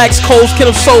broke. Slacks, coals,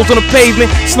 kill them souls on the pavement.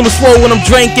 Slim and swole when I'm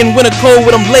drinking, winter cold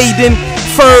when I'm laden.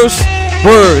 Furs,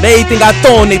 word, everything I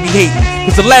throw on they be hating.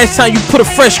 Cause the last time you put a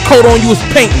fresh coat on you was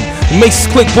painting. The Macy's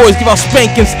Click Boys give out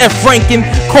spankings, F ranking.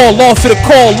 Call off at a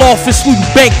call office, who you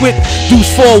banquet. Dudes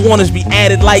 4-1ers be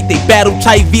added like they battle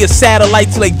tight via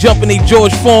satellite till they jump in they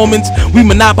George Foremans. We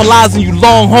monopolizing, you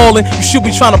long hauling. You should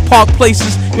be trying to park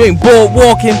places, you ain't bored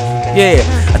walking. Yeah,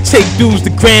 I take dudes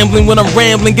to Grambling when I'm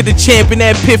rambling. Get the champ in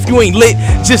that piff, you ain't lit,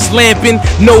 just lamping.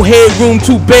 No headroom,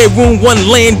 2 bedroom, 1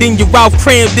 landing. Your Ralph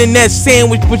crammed in that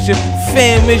sandwich with your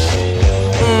famish.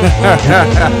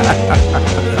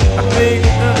 There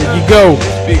you go.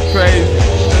 Be crazy.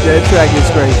 That track is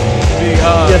crazy. Be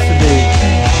hard. Yes, indeed.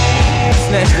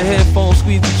 Snatch the headphones,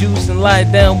 squeeze the juice, and lie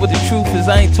down. But the truth is,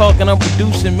 I ain't talking, I'm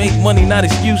producing. Make money, not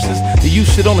excuses. The you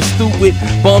shit on the stoop with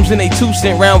bums in they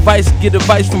 2-cent round vice. Get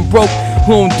advice from broke,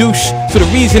 who don't douche. So the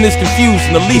reason is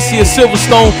confusing. Alicia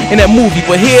Silverstone in that movie,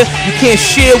 but here you can't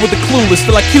share with the clueless.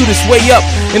 Till I cue this way up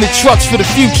in the trucks for the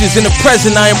futures. In the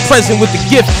present, I am present with the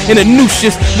gift and the new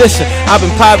shit. Listen, I've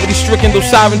been poverty stricken, though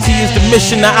sovereignty is the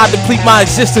mission. Now I deplete my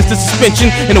existence to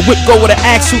suspension. In a whip go with an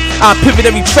axle. I pivot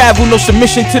every travel, no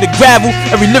submission to the gravel.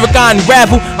 Every lyric I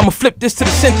unravel, I'ma flip this to the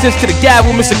sentence, to the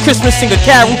gavel. Mr. Christmas, sing a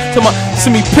carol.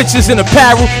 Send me pictures in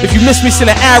apparel. If you miss me,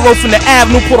 send an arrow from the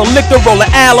avenue. Pour a liquor, roll an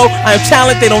aloe. I am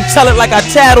talent, they don't tell it like I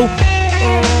tattle.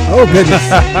 Oh goodness.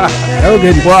 Oh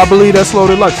goodness. Well, I believe that's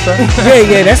Loaded Lux, sir.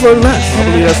 Yeah, that's Loaded Lux. I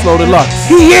believe that's Loaded Lux.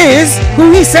 He is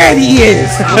who he said he is.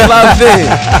 Love it.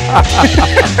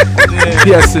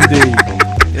 Yes, indeed.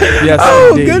 Yes,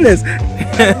 oh indeed. Goodness.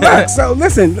 Look, so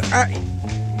listen,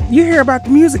 you hear about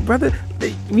the music, brother.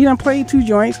 We done played 2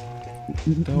 joints.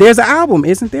 There's an album,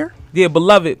 isn't there? Yeah,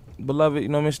 Beloved, you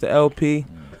know, Mr. LP.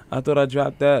 I thought I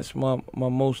dropped that. It's my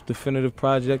most definitive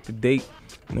project to date.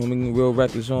 You know, making real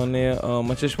records on there.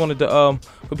 I just wanted to,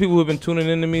 for people who've been tuning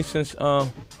in to me since,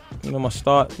 you know, my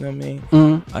start, you know what I mean?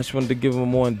 Mm-hmm. I just wanted to give them a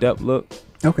more in-depth look.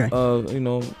 Okay. You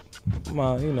know,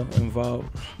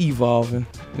 evolving,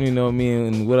 you know what I mean,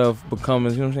 and what I've become,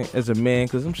 you know what I'm saying, as a man,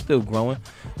 because I'm still growing.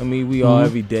 I mean, we are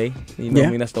every day, you know what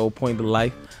I mean, that's the whole point of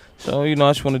life. So, you know, I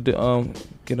just wanted to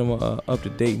get them up to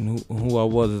date and who I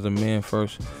was as a man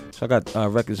first. So I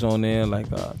got records on there like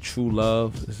True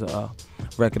Love is a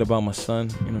record about my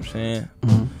son, you know what I'm saying?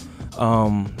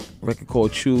 Mm-hmm. Record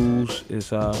called Choose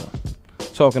is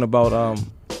talking about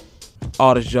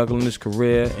artists juggling his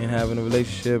career and having a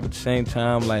relationship at the same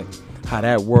time, like how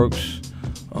that works.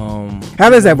 How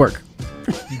does that work?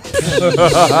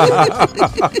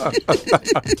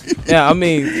 Yeah, I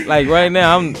mean, like right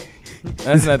now,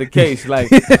 that's not the case. Like,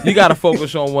 you gotta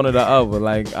focus on one or the other.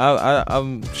 Like,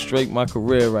 I'm straight my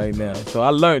career right now, so I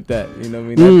learned that. You know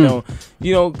what I mean?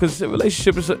 You know, because a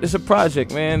relationship is a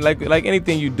project, man. Like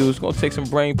anything you do, it's gonna take some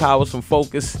brain power, some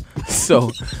focus.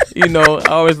 So, you know, I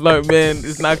always learned, man,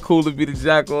 it's not cool to be the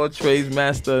jack of all trades,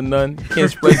 master of none. You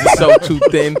can't spread yourself too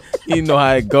thin. You know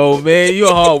how it go, man. You're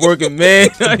a hard working man.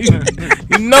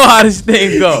 You know how this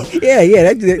thing go. Yeah,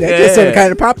 that just sort of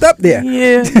kind of popped up there.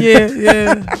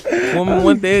 Yeah. Woman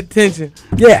want their attention.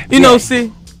 Yeah. You know,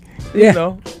 see? Yeah. You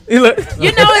know. You know,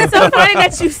 it's so funny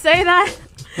that you say that.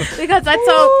 Because I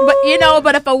told,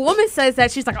 but if a woman says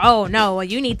that, she's like, oh no, well,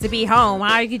 you need to be home.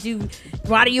 Why do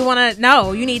you want to?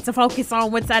 No, you need to focus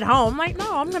on what's at home. I'm like,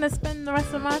 no, I'm gonna spend the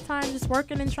rest of my time just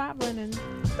working and traveling, and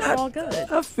it's all good.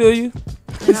 I feel you.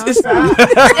 It's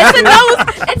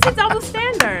a double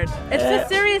standard. It's a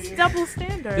serious double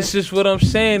standard. It's just what I'm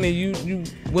saying, and you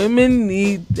women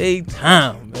need their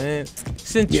time, man.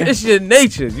 It's your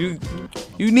nature. You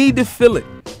need to feel it.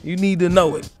 You need to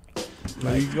know it.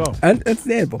 There you go.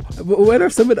 Understandable. But what are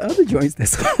some of the other joints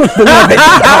that's telling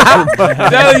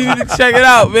you to check it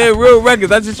out, man. Real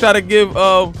records. I just try to give,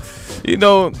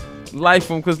 life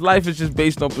because life is just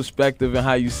based on perspective and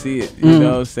how you see it. You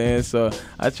know what I'm saying? So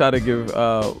I try to give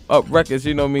up records.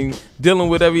 You know what I mean? Dealing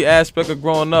with every aspect of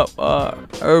growing up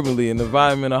urbanly in the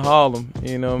environment of Harlem.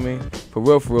 You know what I mean? For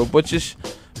real. But just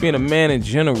being a man in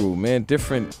general, man.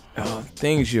 Different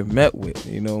things you're met with.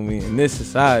 You know what I mean? In this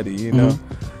society, you know.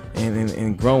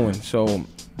 And growing. So,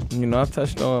 I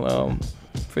touched on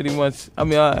pretty much. I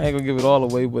mean, I ain't gonna give it all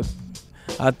away, but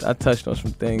I touched on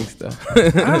some things though.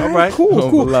 All right,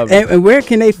 cool. And where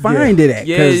can they find it at?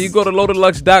 Yeah, you go to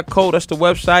loadedlux.co. That's the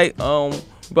website.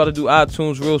 We about to do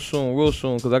iTunes real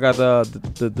soon, because I got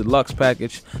the deluxe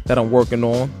package that I'm working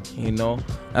on.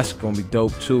 That's gonna be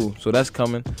dope too. So that's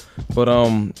coming. But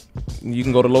you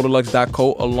can go to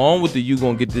loadedlux.co along with the You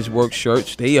Gonna Get This Work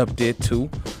shirts. They up there too.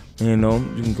 You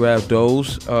can grab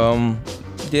those.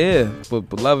 But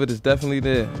Beloved is definitely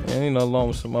there. And, along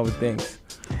with some other things.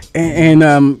 And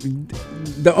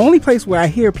the only place where I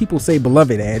hear people say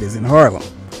Beloved at is in Harlem.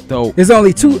 Dope. There's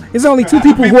only two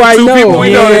people who I know.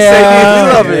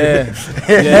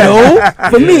 No,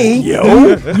 for me,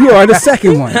 you are the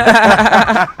second one.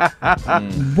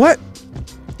 What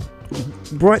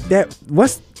brought that?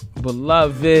 What's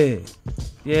Beloved?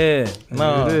 Yeah.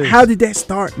 No. How did that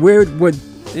start? Where would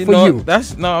you?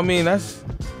 That's in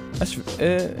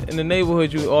the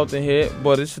neighborhood you often hear it,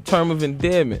 but it's a term of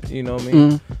endearment. You know what I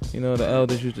mean? The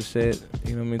elders used to say it.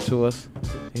 You know what I mean, to us.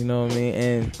 You know what I mean,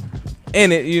 and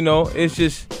in it, it's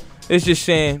just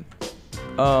saying,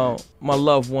 my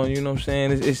loved one. You know what I'm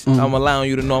saying? I'm allowing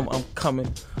you to know I'm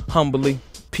coming humbly,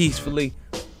 peacefully,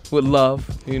 with love.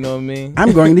 You know what I mean?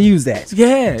 I'm going to use that.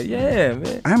 Yeah,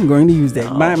 man. I'm going to use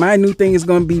that. My new thing is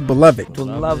going to be Beloved.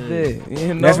 Beloved.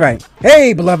 That's right.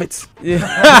 Hey, beloveds. Yeah.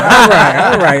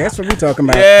 All right. That's what we're talking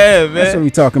about. Yeah, man. That's what we're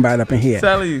talking about up in here. I'm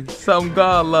telling you, something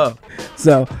God love.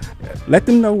 So, let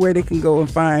them know where they can go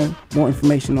and find more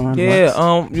information on. Yeah,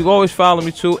 Lux. You can always follow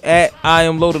me too at I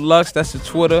Am Loaded Lux. That's the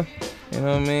Twitter. You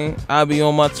know what I mean? I'll be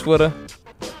on my Twitter.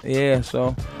 Yeah,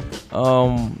 so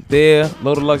there,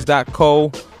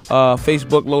 loadedlux.co,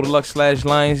 Facebook Loaded_Lux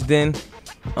 /Lions Den.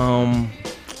 I'm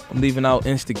leaving out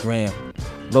Instagram.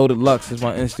 Loaded Lux is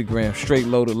my Instagram, straight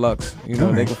Loaded Lux.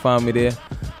 They can find me there.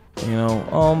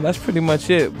 That's pretty much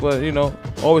it. But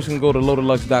always can go to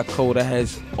loadedlux.co. That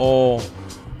has all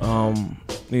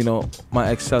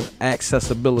my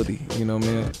accessibility.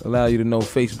 Allow you to know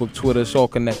Facebook, Twitter, it's all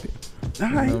connected. All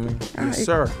right. Yes,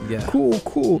 sir. Yeah.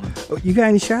 Cool. You got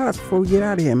any shout outs before we get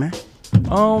out of here, man?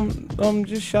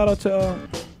 Just shout out to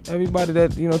everybody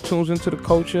that tunes into the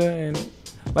culture and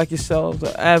like yourselves,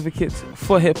 the advocates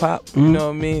for hip hop. You know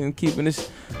what I mean, and keeping this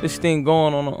thing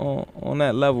going on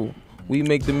that level. We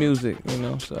make the music,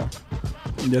 so.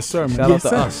 Yes, sir, man. Shout out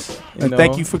to us. And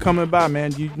thank you for coming by,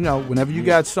 man. Whenever you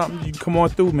got something, you come on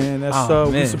through, man.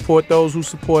 That's we support those who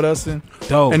support us, and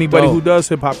anybody who does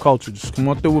hip hop culture, just come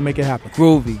on through and make it happen.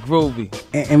 Groovy.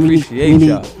 And we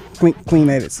need clean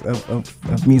edits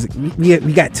of music.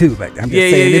 We got two, but I'm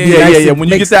just saying. Yeah. When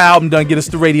you get the album done, get us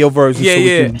the radio version.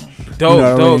 Yeah.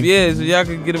 Dope. Yeah, so y'all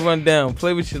can get it run down.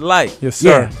 Play what you like. Yes,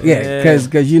 sir. Yeah. Because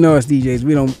us DJs,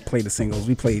 we don't play the singles.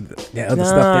 We play the other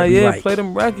stuff that we like. Play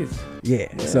them records.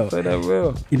 Yeah, so play that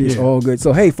real. It is all good.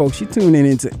 So hey, folks, you tuning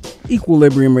into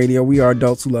Equilibrium Radio. We are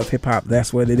adults who love hip hop.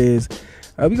 That's what it is.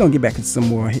 We're gonna get back into some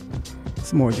more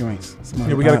joints.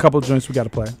 We got a couple of joints we got to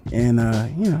play, and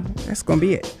that's gonna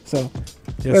be it. So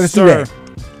yes, sir.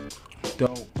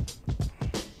 Dope.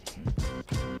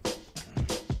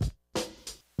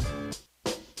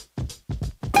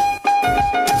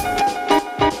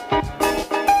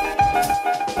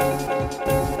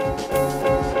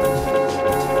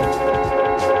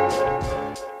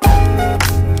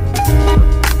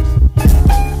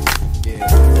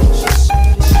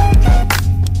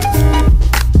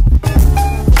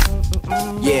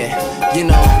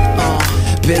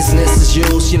 Business as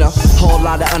usual, whole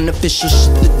lot of unofficial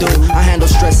shit to do. I handle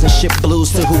stress and ship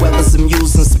blues to whoever's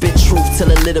amused and spit truth till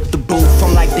it lit up the booth.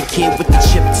 I'm like the kid with the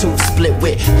chip tooth, split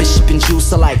with Bishop and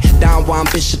Juice. I like Don Juan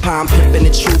Bishop, I'm pimping the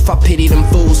truth. I pity them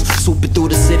fools, swooping through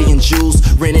the city in Jews,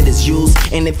 rented as used.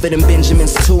 And it for them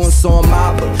Benjamins too, and so am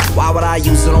I. But why would I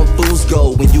use it on fool's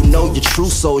gold when you know your true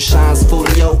soul shines full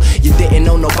of yo? You didn't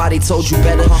know, nobody told you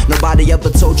better. Nobody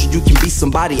ever told you you can be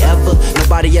somebody ever.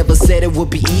 Nobody ever said it would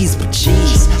be easy, but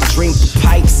jeez, I dream through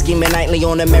pipes, scheming nightly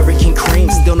on American cream.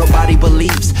 Still nobody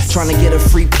believes, trying to get a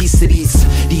free piece of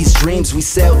these dreams. We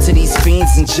sell to these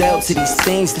fiends and jail to these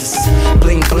things. This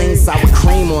bling bling sour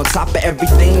cream on top of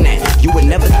everything that you would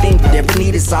never think would ever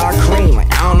need is sour cream.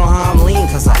 Like, I don't know how I'm lean,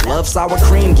 cause I love sour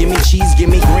cream. Give me cheese, give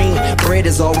me green. Bread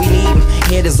is all we need,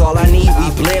 head is all I need.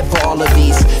 We bled for all of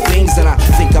these things, and I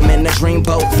think I'm in a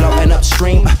dreamboat floating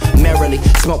upstream, merrily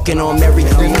smoking on Mary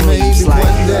green leaves. Like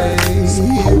one day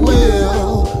he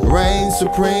will reign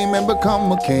supreme and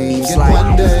become a king. And like,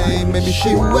 one day maybe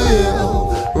she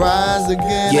will rise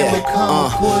again and become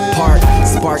a queen. Part,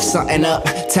 spark something up,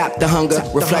 tap the hunger.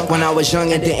 Reflect when I was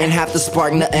young and didn't have to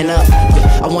spark nothing up.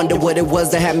 I wonder what it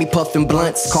was that had me puffing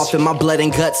blunts, coughing my blood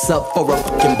and guts up for a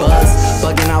fucking buzz.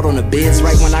 Bugging out on the biz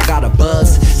right when I got a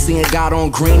buzz. Seeing God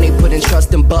on green, they put in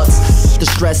trust in bucks. The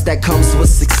stress that comes with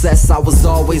success, I was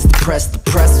always depressed. The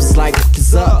press was like,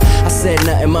 what's up? I said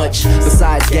nothing much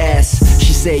besides gas.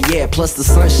 She said yeah, plus the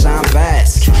sunshine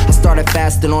bask. I started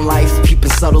fasting on life, peeping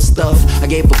subtle stuff. I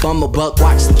gave a bum a buck,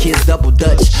 watched the kids double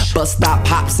dutch. Bus stop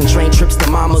hops and train trips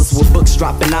to mamas with books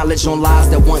dropping knowledge on lies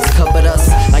that once covered us.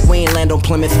 Like we ain't land on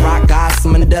Plymouth Rock, guys,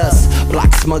 some in the dust.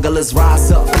 Block smugglers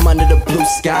rise up from under the blue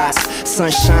skies.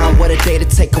 Sunshine, what a day to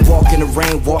take a walk in the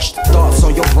rain. Wash the thoughts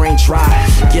on your brain dry.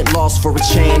 Get lost for a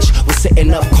change. We're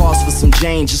setting up cars for some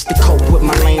Jane just to cope with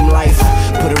my lame life.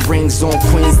 Putting rings on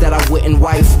queens that I wouldn't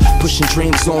wife. Pushing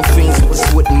dreams on fiends with a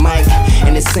Swit and Mike.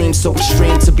 And it seems so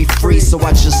extreme to be free, so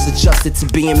I just adjusted to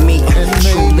being me. And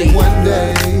truly, maybe one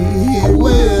day he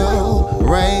will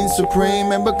reign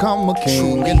supreme and become a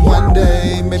king. Truly. And one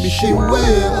day maybe she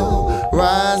will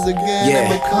rise again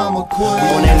and become a queen.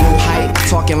 On that new height,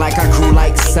 talking like I grew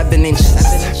like 7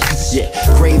 inches. Yeah,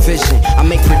 great vision. I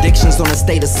make predictions on the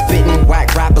state of spitting.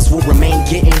 Whack rappers will remain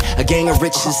getting a gang of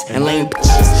riches and lame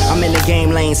bitches. I'm in the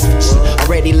game lane switching.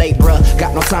 Already late, bruh.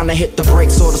 Got no time to hit the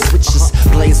brakes or the switches.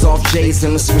 Blaze off J's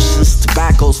and the switches.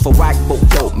 Tobaccos for whack boat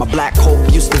dope. My black hope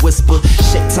used to whisper.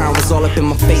 Shit time was all up in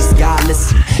my face. God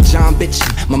listen. John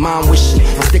bitching. My mom wishing.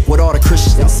 I stick with all the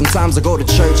Christians. Sometimes I go to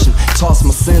church and toss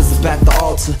my sins up at the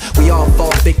altar. We all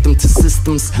fall victim to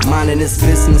systems. Minding this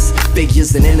business.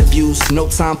 Figures and interviews. No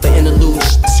time for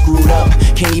interludes. Screwed up.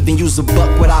 Can't even use a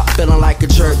buck without feeling like a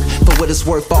jerk. For what it's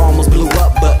worth, I almost blew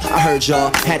up. But I heard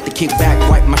y'all. Had to kick back,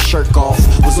 wipe my shirt off.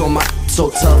 Was on my so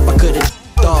tough I couldn't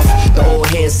off. The old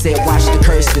head said watch the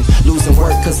cursing. Losing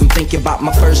work cause I'm thinking about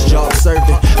my first job serving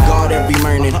God every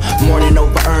morning. Morning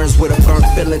over urns with a burnt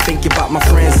feeling. Thinking about my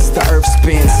friends as the earth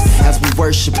spins. As we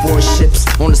worship warships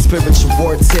on the spiritual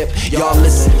war tip. Y'all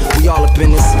listen, we all up in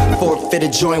this. Forfeit a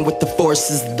join with the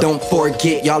forces. Don't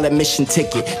forget y'all admission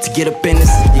ticket. To get up in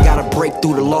this, you gotta break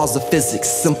through the laws of physics.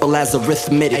 Simple as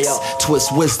arithmetics.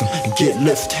 Twist wisdom and get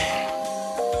lifted.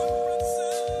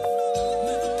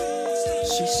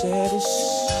 She said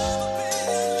it's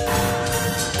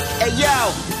Hey yo,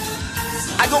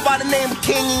 I go by the name of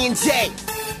King and J.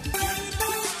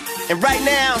 And right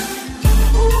now,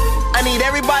 I need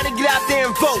everybody to get out there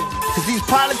and vote. Cause these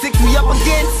politics we up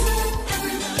against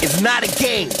is not a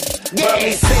game.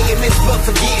 Romney's saying this but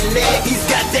forgetting that he's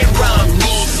got that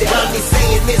amnesia. Romney's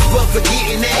saying this but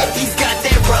forgetting that he's got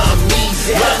that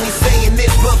amnesia. Romney's saying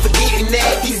this but forgetting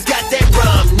that he's got that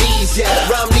amnesia.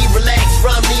 Romney relax,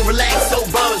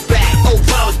 Obama's back,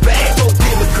 Obama's back. Vote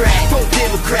Democrat, vote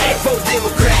Democrat, vote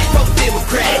Democrat, vote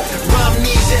Democrat.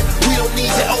 Romnesia, we don't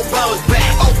need you, Obama's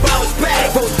back, Obama's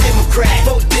back. Vote Democrat,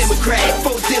 vote Democrat,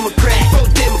 vote Democrat,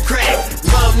 vote Democrat.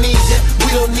 Romnesia, we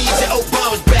don't need you,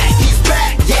 Obama's back, he's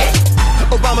back, yeah.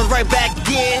 Obama's right back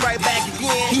again,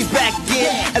 he's back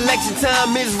again. Election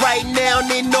time is right now, and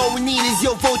then all we need is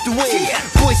your vote to win.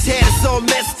 Bush had us all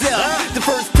messed up. The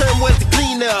first term was to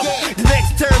clean up, the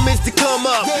next term is to come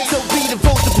up. So be the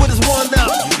vote to put us one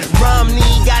up. Romney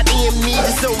got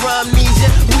amnesia, so Romnesia,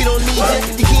 we don't need you.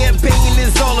 The campaign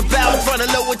is all about trying to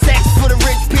lower taxes for the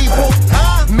rich people.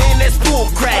 Man, that's bull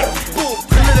crack,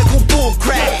 political bull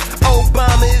crack.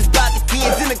 Obama is about the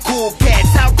kids and the cool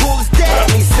cats. How cool is that?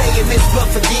 Romney's saying this but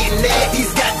forgetting that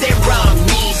he's got that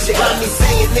amnesia. Romney's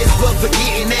saying this but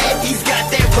forgetting that he's got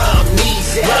that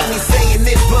amnesia. Romney's saying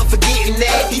this but forgetting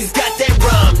that he's got that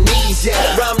amnesia.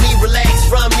 Romney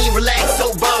relax,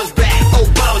 Obama's back,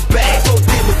 Obama's back. Vote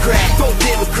Democrat, vote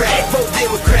Democrat, vote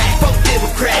Democrat, vote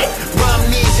Democrat.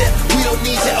 Romnesia,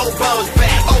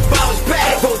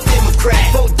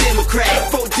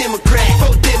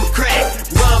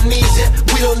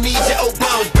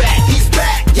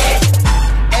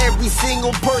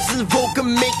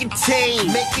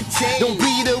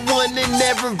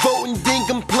 never voting, then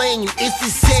complaining. It's the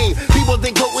same. People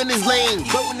think voting is lame.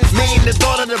 Man, the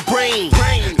thought of the brain.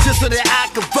 Just so that I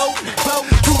could vote.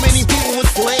 Too many people were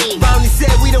slain. Romney said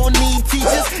we don't need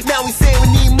teachers. Now we say we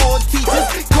need more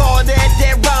teachers. Call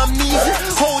that Romnesia.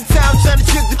 Whole time trying to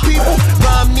trick the people.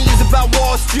 Romney's about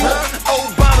Wall Street.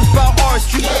 Obama's about R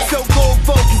Street. So go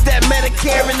focus that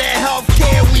Medicare and that health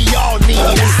care we all need.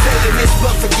 He's saying this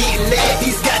but forgetting that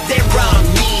he's got that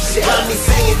Romnesia. Romney's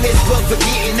saying this but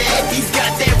forgetting that he's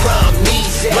got that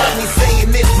Romnesia. Romney's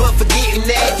saying this but forgetting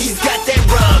that he's got that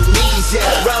Romnesia.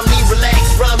 Romney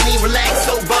relax,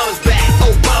 Obama's back,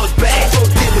 vote Democrat,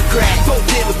 vote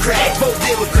Democrat, vote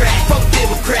Democrat, vote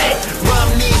Democrat.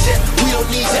 Romnesia, we don't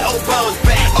need you, Obama's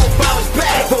back,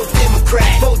 vote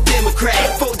Democrat, vote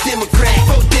Democrat, vote Democrat,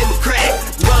 vote Democrat.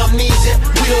 Romnesia,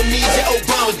 we don't need you,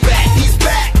 Obama's back, he's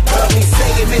back. Romney's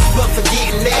saying this but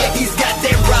forgetting that he's got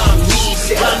that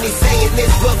Romnesia. Romney's saying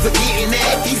this but forgetting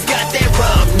that he's got that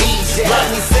Romnesia.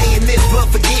 Romney's saying this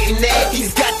but forgetting that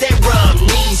he's got that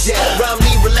Romnesia.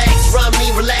 Romney relax,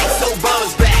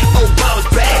 Obama's back, vote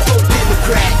Democrat,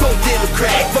 vote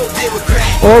Democrat, vote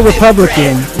Democrat. Or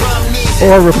Republican.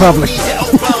 Or Republican.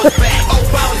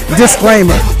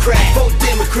 Disclaimer. Vote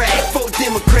Democrat, vote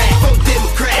Democrat, vote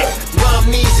Democrat.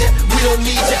 Romnesia, we don't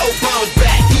need you, Obama's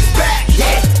back, he's back,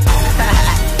 yeah.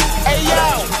 Hey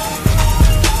yo,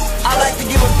 I like to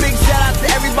give a big shout out to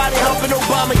everybody helping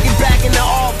Obama get back in the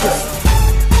office.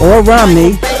 Or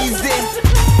Romney.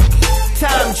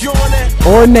 Tom Joyner,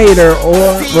 Or Nader.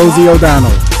 Or Rosie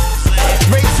O'Donnell.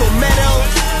 Rachel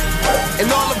Meadows,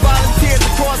 and all the volunteers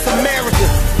across America.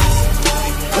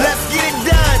 Let's get it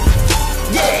done.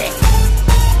 Yeah.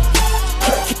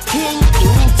 King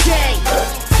J.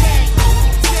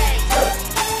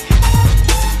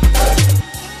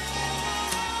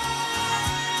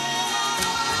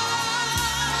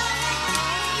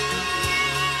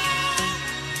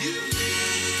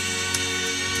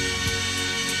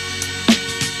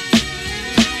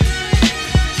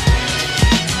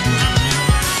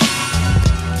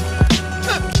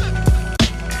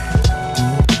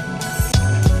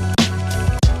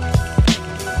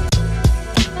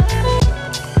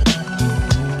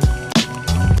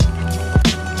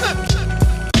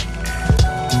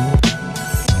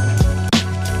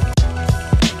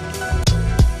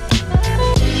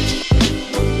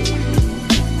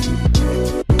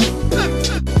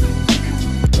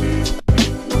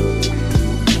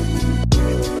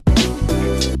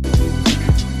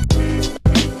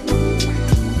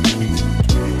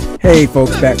 Hey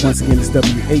folks, back once again. It's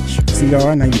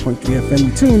WHCR 90.3 FM.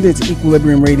 You tuned into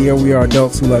Equilibrium Radio. We are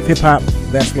adults who love hip hop.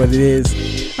 That's what it is.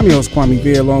 I'm your host Kwame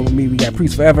Vear. Along with me, we got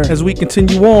Priest Forever. As we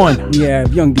continue on, we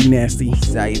have Young D Nasty.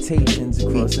 Salutations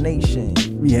across the nation.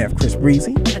 We have Chris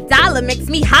Breezy. $1 makes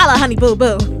me holla, honey boo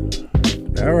boo.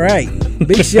 All right.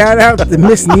 Big shout out to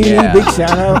Miss Nene. Yeah. Big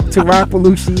shout out to Rock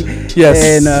Belushi.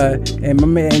 Yes. And my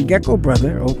man Gecko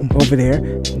brother over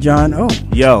there, John O.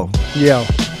 Yo.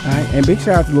 All right, and big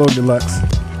shout out to Lord Deluxe.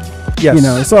 Yes. You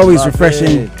know, it's always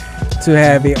refreshing to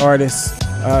have an artist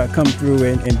come through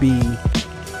and be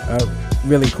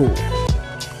really cool.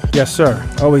 Yes, sir.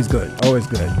 Always good. Always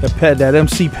good. That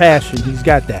MC passion, he's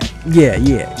got that.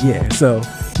 Yeah. So,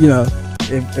 you know,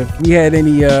 if we had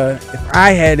any, if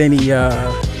I had any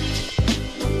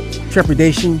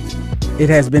trepidation, it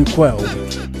has been quelled.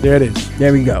 There it is.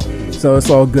 There we go. So it's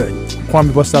all good.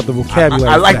 Kwame busts out the vocabulary.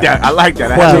 I like that. I like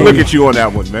that. I had to look at you on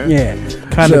that one, man. Yeah.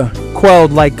 Kind of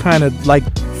quelled, like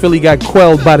Philly got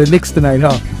quelled by the Knicks tonight,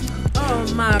 huh?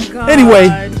 Oh my God. Anyway,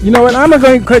 you know what? I'm not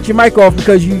going to cut your mic off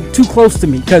because you're too close to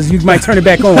me because you might turn it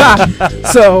back on.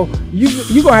 So you're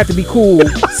going to have to be cool,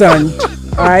 son.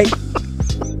 All right?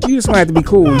 You just gonna have to be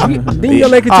cool. Then your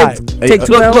leg could take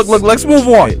 2 L's. Look. Let's move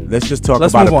on. Hey, let's just talk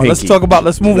about a pinky.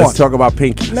 Let's move on. Let's talk about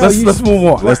pinky. No, let's move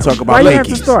on. Let's talk about Why pinkies. you have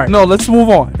to start? No, let's move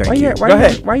on. Thank you. Go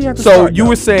ahead. Why you have to so start? You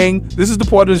were saying this is the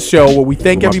part of the show where we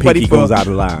thank everybody for goes out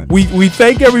of line. We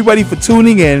thank everybody for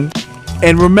tuning in,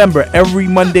 and remember every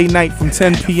Monday night from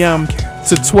 10 p.m.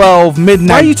 to 12 midnight.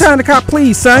 Why are you trying to cop,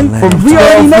 please, son? We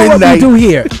already know what we do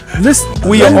here.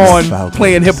 We are on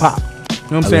playing hip hop.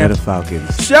 You know what I'm saying?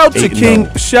 Falcons. Shout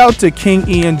to King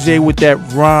E&J with that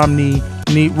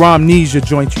Romnesia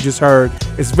joint you just heard.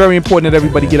 It's very important that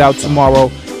everybody get out tomorrow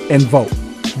and vote.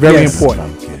 Very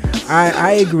important.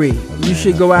 I agree. You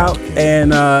should go out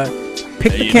and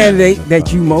pick the candidate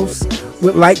that you most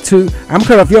would like to. I'm gonna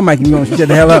cut off your mic and you're gonna shut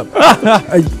the hell up.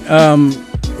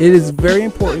 It is very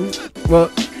important. Well,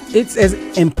 it's as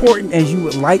important as you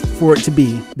would like for it to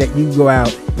be that you go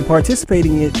out and participate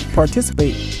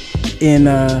in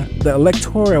the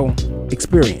electoral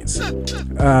experience.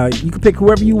 You can pick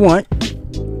whoever you want,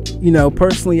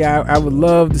 personally, I would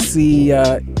love to see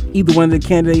either one of the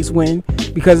candidates win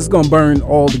because it's going to burn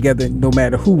all together no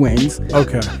matter who wins.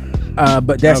 Okay.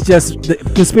 But that's just the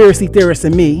conspiracy theorist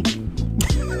in me.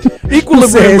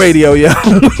 Equilibrium Radio, yeah.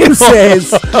 who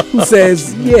says,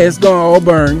 yeah, it's going to all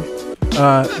burn.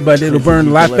 But it'll burn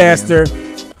a lot faster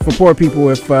for poor people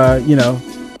if,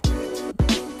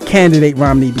 candidate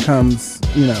Romney becomes,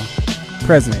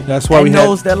 president. That's why and we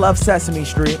those that love Sesame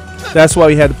Street. That's why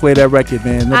we had to play that record,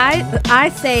 man. I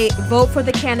say vote for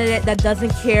the candidate that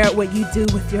doesn't care what you do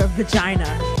with your vagina.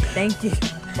 Thank you.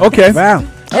 Okay. Wow.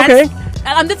 Okay.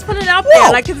 I'm just putting it out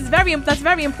there, like, 'cause that's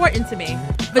very important to me.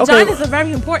 Vaginas are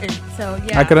very important, so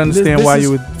yeah. I could understand why you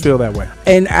would feel that way.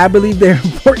 And I believe they're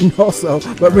important also,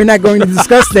 but we're not going to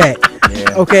discuss that.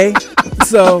 Yeah. Okay.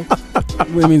 So,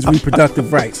 women's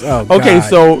reproductive rights. Oh, okay.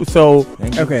 God. So.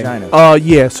 Okay.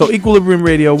 Yeah. So Equilibrium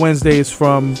Radio Mondays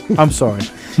from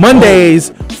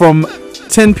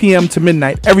 10 p.m. to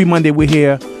midnight. Every Monday we're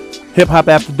here. Hip Hop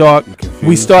After Dark.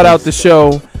 We start out the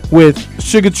show with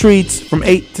Sugar Treats from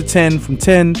 8 to 10. From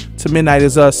 10 to midnight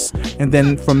is us. And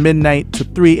then from midnight to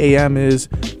 3 a.m. is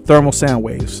Thermal Sound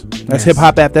Waves. That's Hip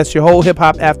Hop After. That's your whole Hip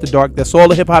Hop After Dark. That's all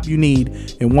the hip hop you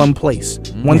need in one place.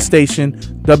 One station,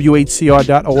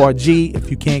 WHCR.org.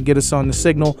 If you can't get us on the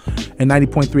signal, and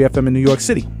 90.3 FM in New York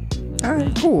City. All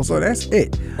right, cool. So that's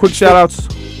it. Quick shout outs.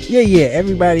 Yeah.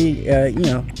 Everybody,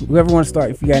 whoever wants to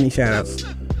start, if you got any shout outs.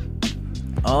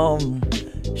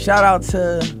 Shout out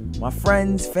to my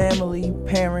friends, family,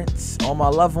 parents, all my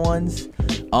loved ones.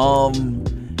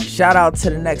 Shout out to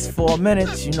the next 4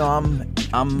 minutes.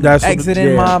 I'm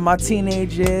exiting my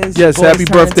teenage years. Yes, Boys happy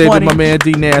turning birthday 20. to my man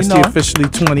D Nasty, officially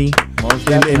 20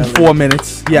 in 4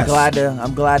 minutes. Yes.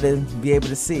 I'm glad to be able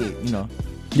to see it,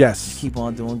 Yes. Just keep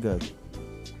on doing good.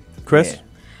 Chris?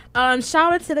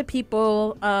 Shout out to the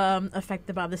people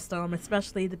affected by the storm,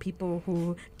 especially the people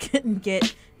who couldn't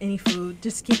get any food.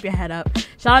 Just keep your head up.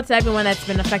 Shout out to everyone that's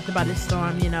been affected by this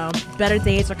storm. Better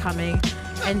days are coming.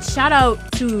 And shout out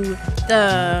to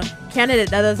the candidate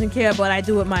that doesn't care what I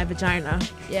do with my vagina.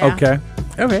 Yeah. Okay.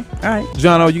 All right.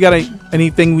 Jono, you got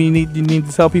anything you need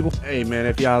to tell people? Hey, man,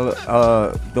 if y'all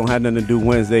don't have nothing to do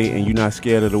Wednesday and you're not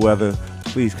scared of the weather,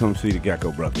 please come see the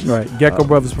Gecko Brothers. Right. Gecko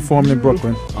Brothers performing in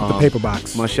Brooklyn at the Paper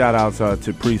Box. My shout outs are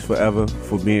to Priest Forever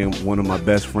for being one of my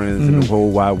best friends in the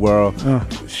whole wide world.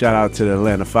 Shout out to the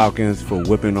Atlanta Falcons for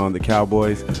whipping on the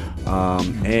Cowboys.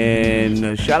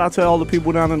 And shout out to all the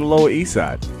people down in the Lower East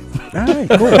Side. All right,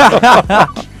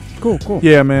 cool. Cool.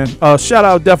 Yeah, man. Shout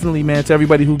out definitely, man, to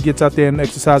everybody who gets out there and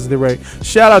exercises their right.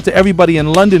 Shout out to everybody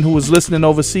in London who was listening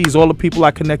overseas. All the people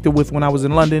I connected with when I was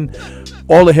in London.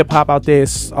 All the hip hop out there.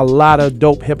 Is a lot of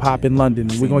dope hip hop in London.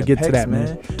 We're gonna get to that,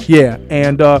 man. Yeah,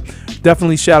 and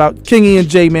definitely shout out Kingy and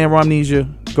J, man. Romnesia.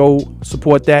 Go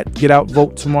support that. Get out,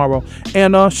 vote tomorrow.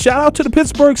 And shout out to the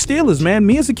Pittsburgh Steelers, man.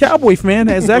 Me as a Cowboy fan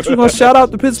is actually gonna shout out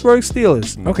the Pittsburgh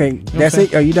Steelers. Okay, that's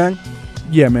it. Are you done?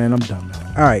 Yeah, man. I'm done.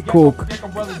 All right, cool.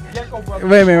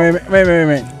 Wait a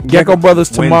minute. Gecko Brothers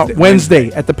tomorrow, Wednesday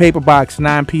at the Paper Box,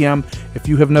 9 p.m. If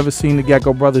you have never seen the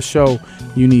Gecko Brothers show,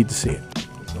 you need to see it.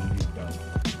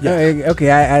 Yeah.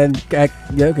 Okay.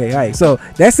 Okay. All right. So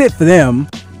that's it for them,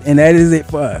 and that is it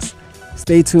for us.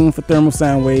 Stay tuned for Thermal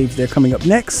Sound Waves. They're coming up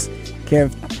next.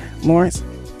 Kev Lawrence,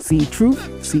 See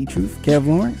Truth, Kev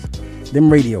Lawrence,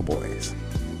 them Radio Boys.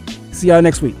 See y'all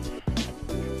next week.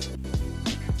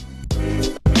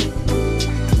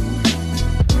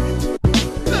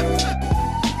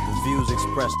 The views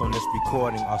expressed on this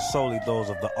recording are solely those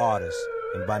of the artist,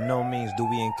 and by no means do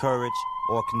we encourage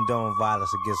or condone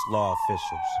violence against law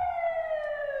officials.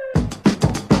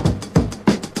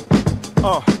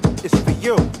 It's for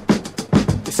you.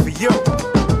 It's for you.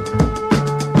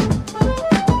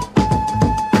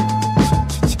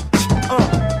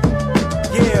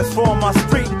 Yeah, it's for my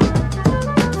street.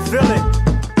 Feel it.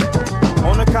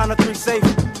 On the count of three, say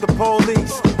the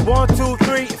police. 1, 2,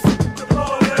 3.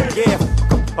 Yeah,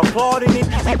 applauding it.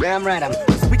 Damn right,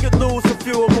 We could lose a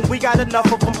few of them, we got enough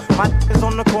of them. My niggas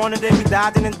on the corner, they be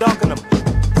dodging and dunking them.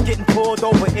 Getting pulled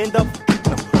over, end up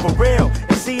for real.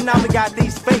 And see, now we got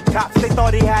these fake cops. They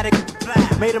thought he had it.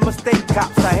 Made a mistake,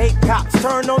 cops. I hate cops.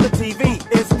 Turn on the TV.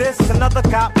 Is this another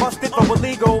cop busted for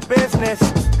illegal business?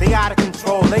 They out of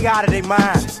control. They out of their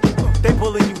minds. They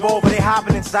pulling you over. They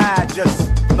hopping inside. Just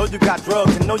know you got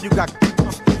drugs and know you got.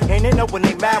 And they know when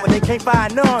they mad when they can't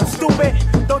find none. Stupid.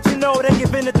 Don't you know they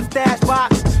give in at the stash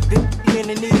box? They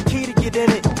need a key to get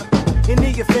in it. And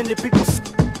the offended people.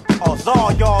 Oh,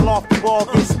 all y'all off. You all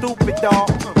get stupid, dog.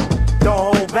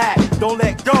 Don't hold back. Don't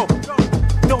let go.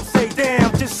 Don't say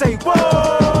damn, just say whoa.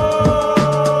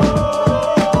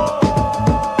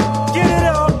 Get it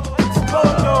up,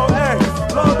 Mojo, hey,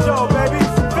 Mojo,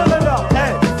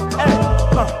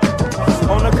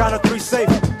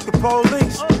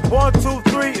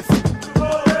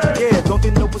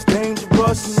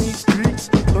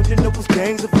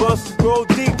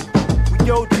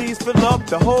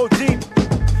 The whole Jeep.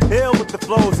 Ill with the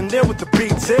flows and ill with the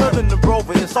beats. Ill in the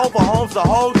Rover, it's over homes to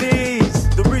hold these.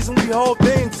 The reason we hold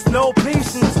things is no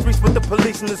peace in the streets with the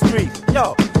police in the streets.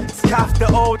 Yo, it's cops the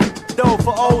old dough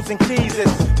for O's and keys.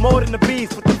 It's more than the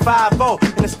beef with the 5-0.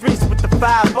 In the streets with the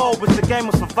 5-0. It's a game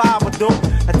of survival, dude.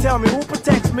 Now tell me, who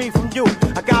protects me from you?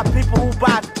 I got people who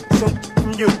buy some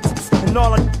from you. And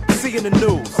all I see in the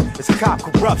news is cop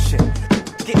corruption.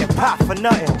 Getting popped for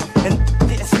nothing. And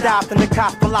getting stopped and the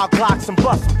cops pull out Glocks and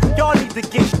bust them. Y'all need to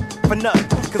get for nothing.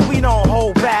 Cause we don't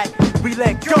hold back, we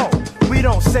let go. We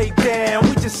don't say damn,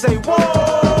 we just say whoa.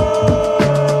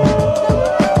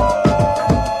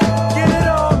 Get it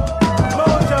on,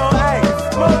 Mojo, hey,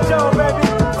 Mojo, baby,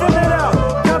 fill it up,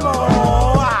 come on.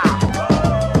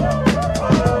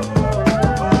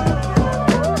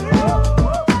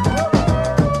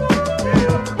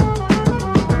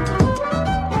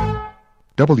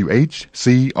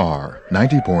 WHCR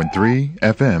 90.3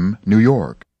 FM, New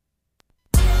York.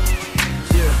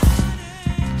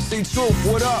 Truth,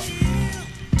 what up?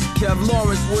 Kev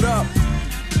Lawrence, what up?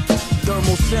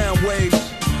 Thermal sound waves.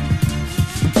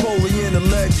 Napoleon, the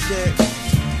legend.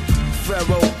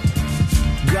 Pharaoh,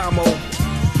 Gamo.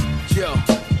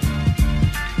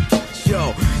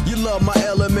 Yo, you love my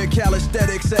element,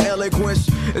 calisthenics and eloquence.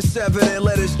 It's evident,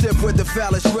 let it dip with the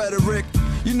phallus rhetoric.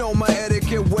 You know my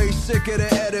etiquette way sicker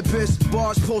than Oedipus.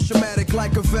 Bars post-traumatic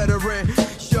like a veteran.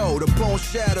 Yo, the bone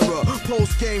shatterer,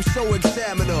 post-game show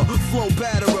examiner, flow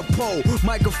batterer, pole,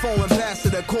 microphone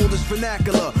ambassador, coldest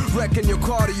vernacular, wrecking your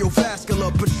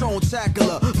cardiovascular, Patron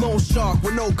tackler, lone shark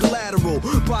with no collateral,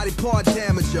 body part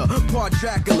damager, part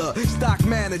Dracula, stock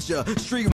manager, street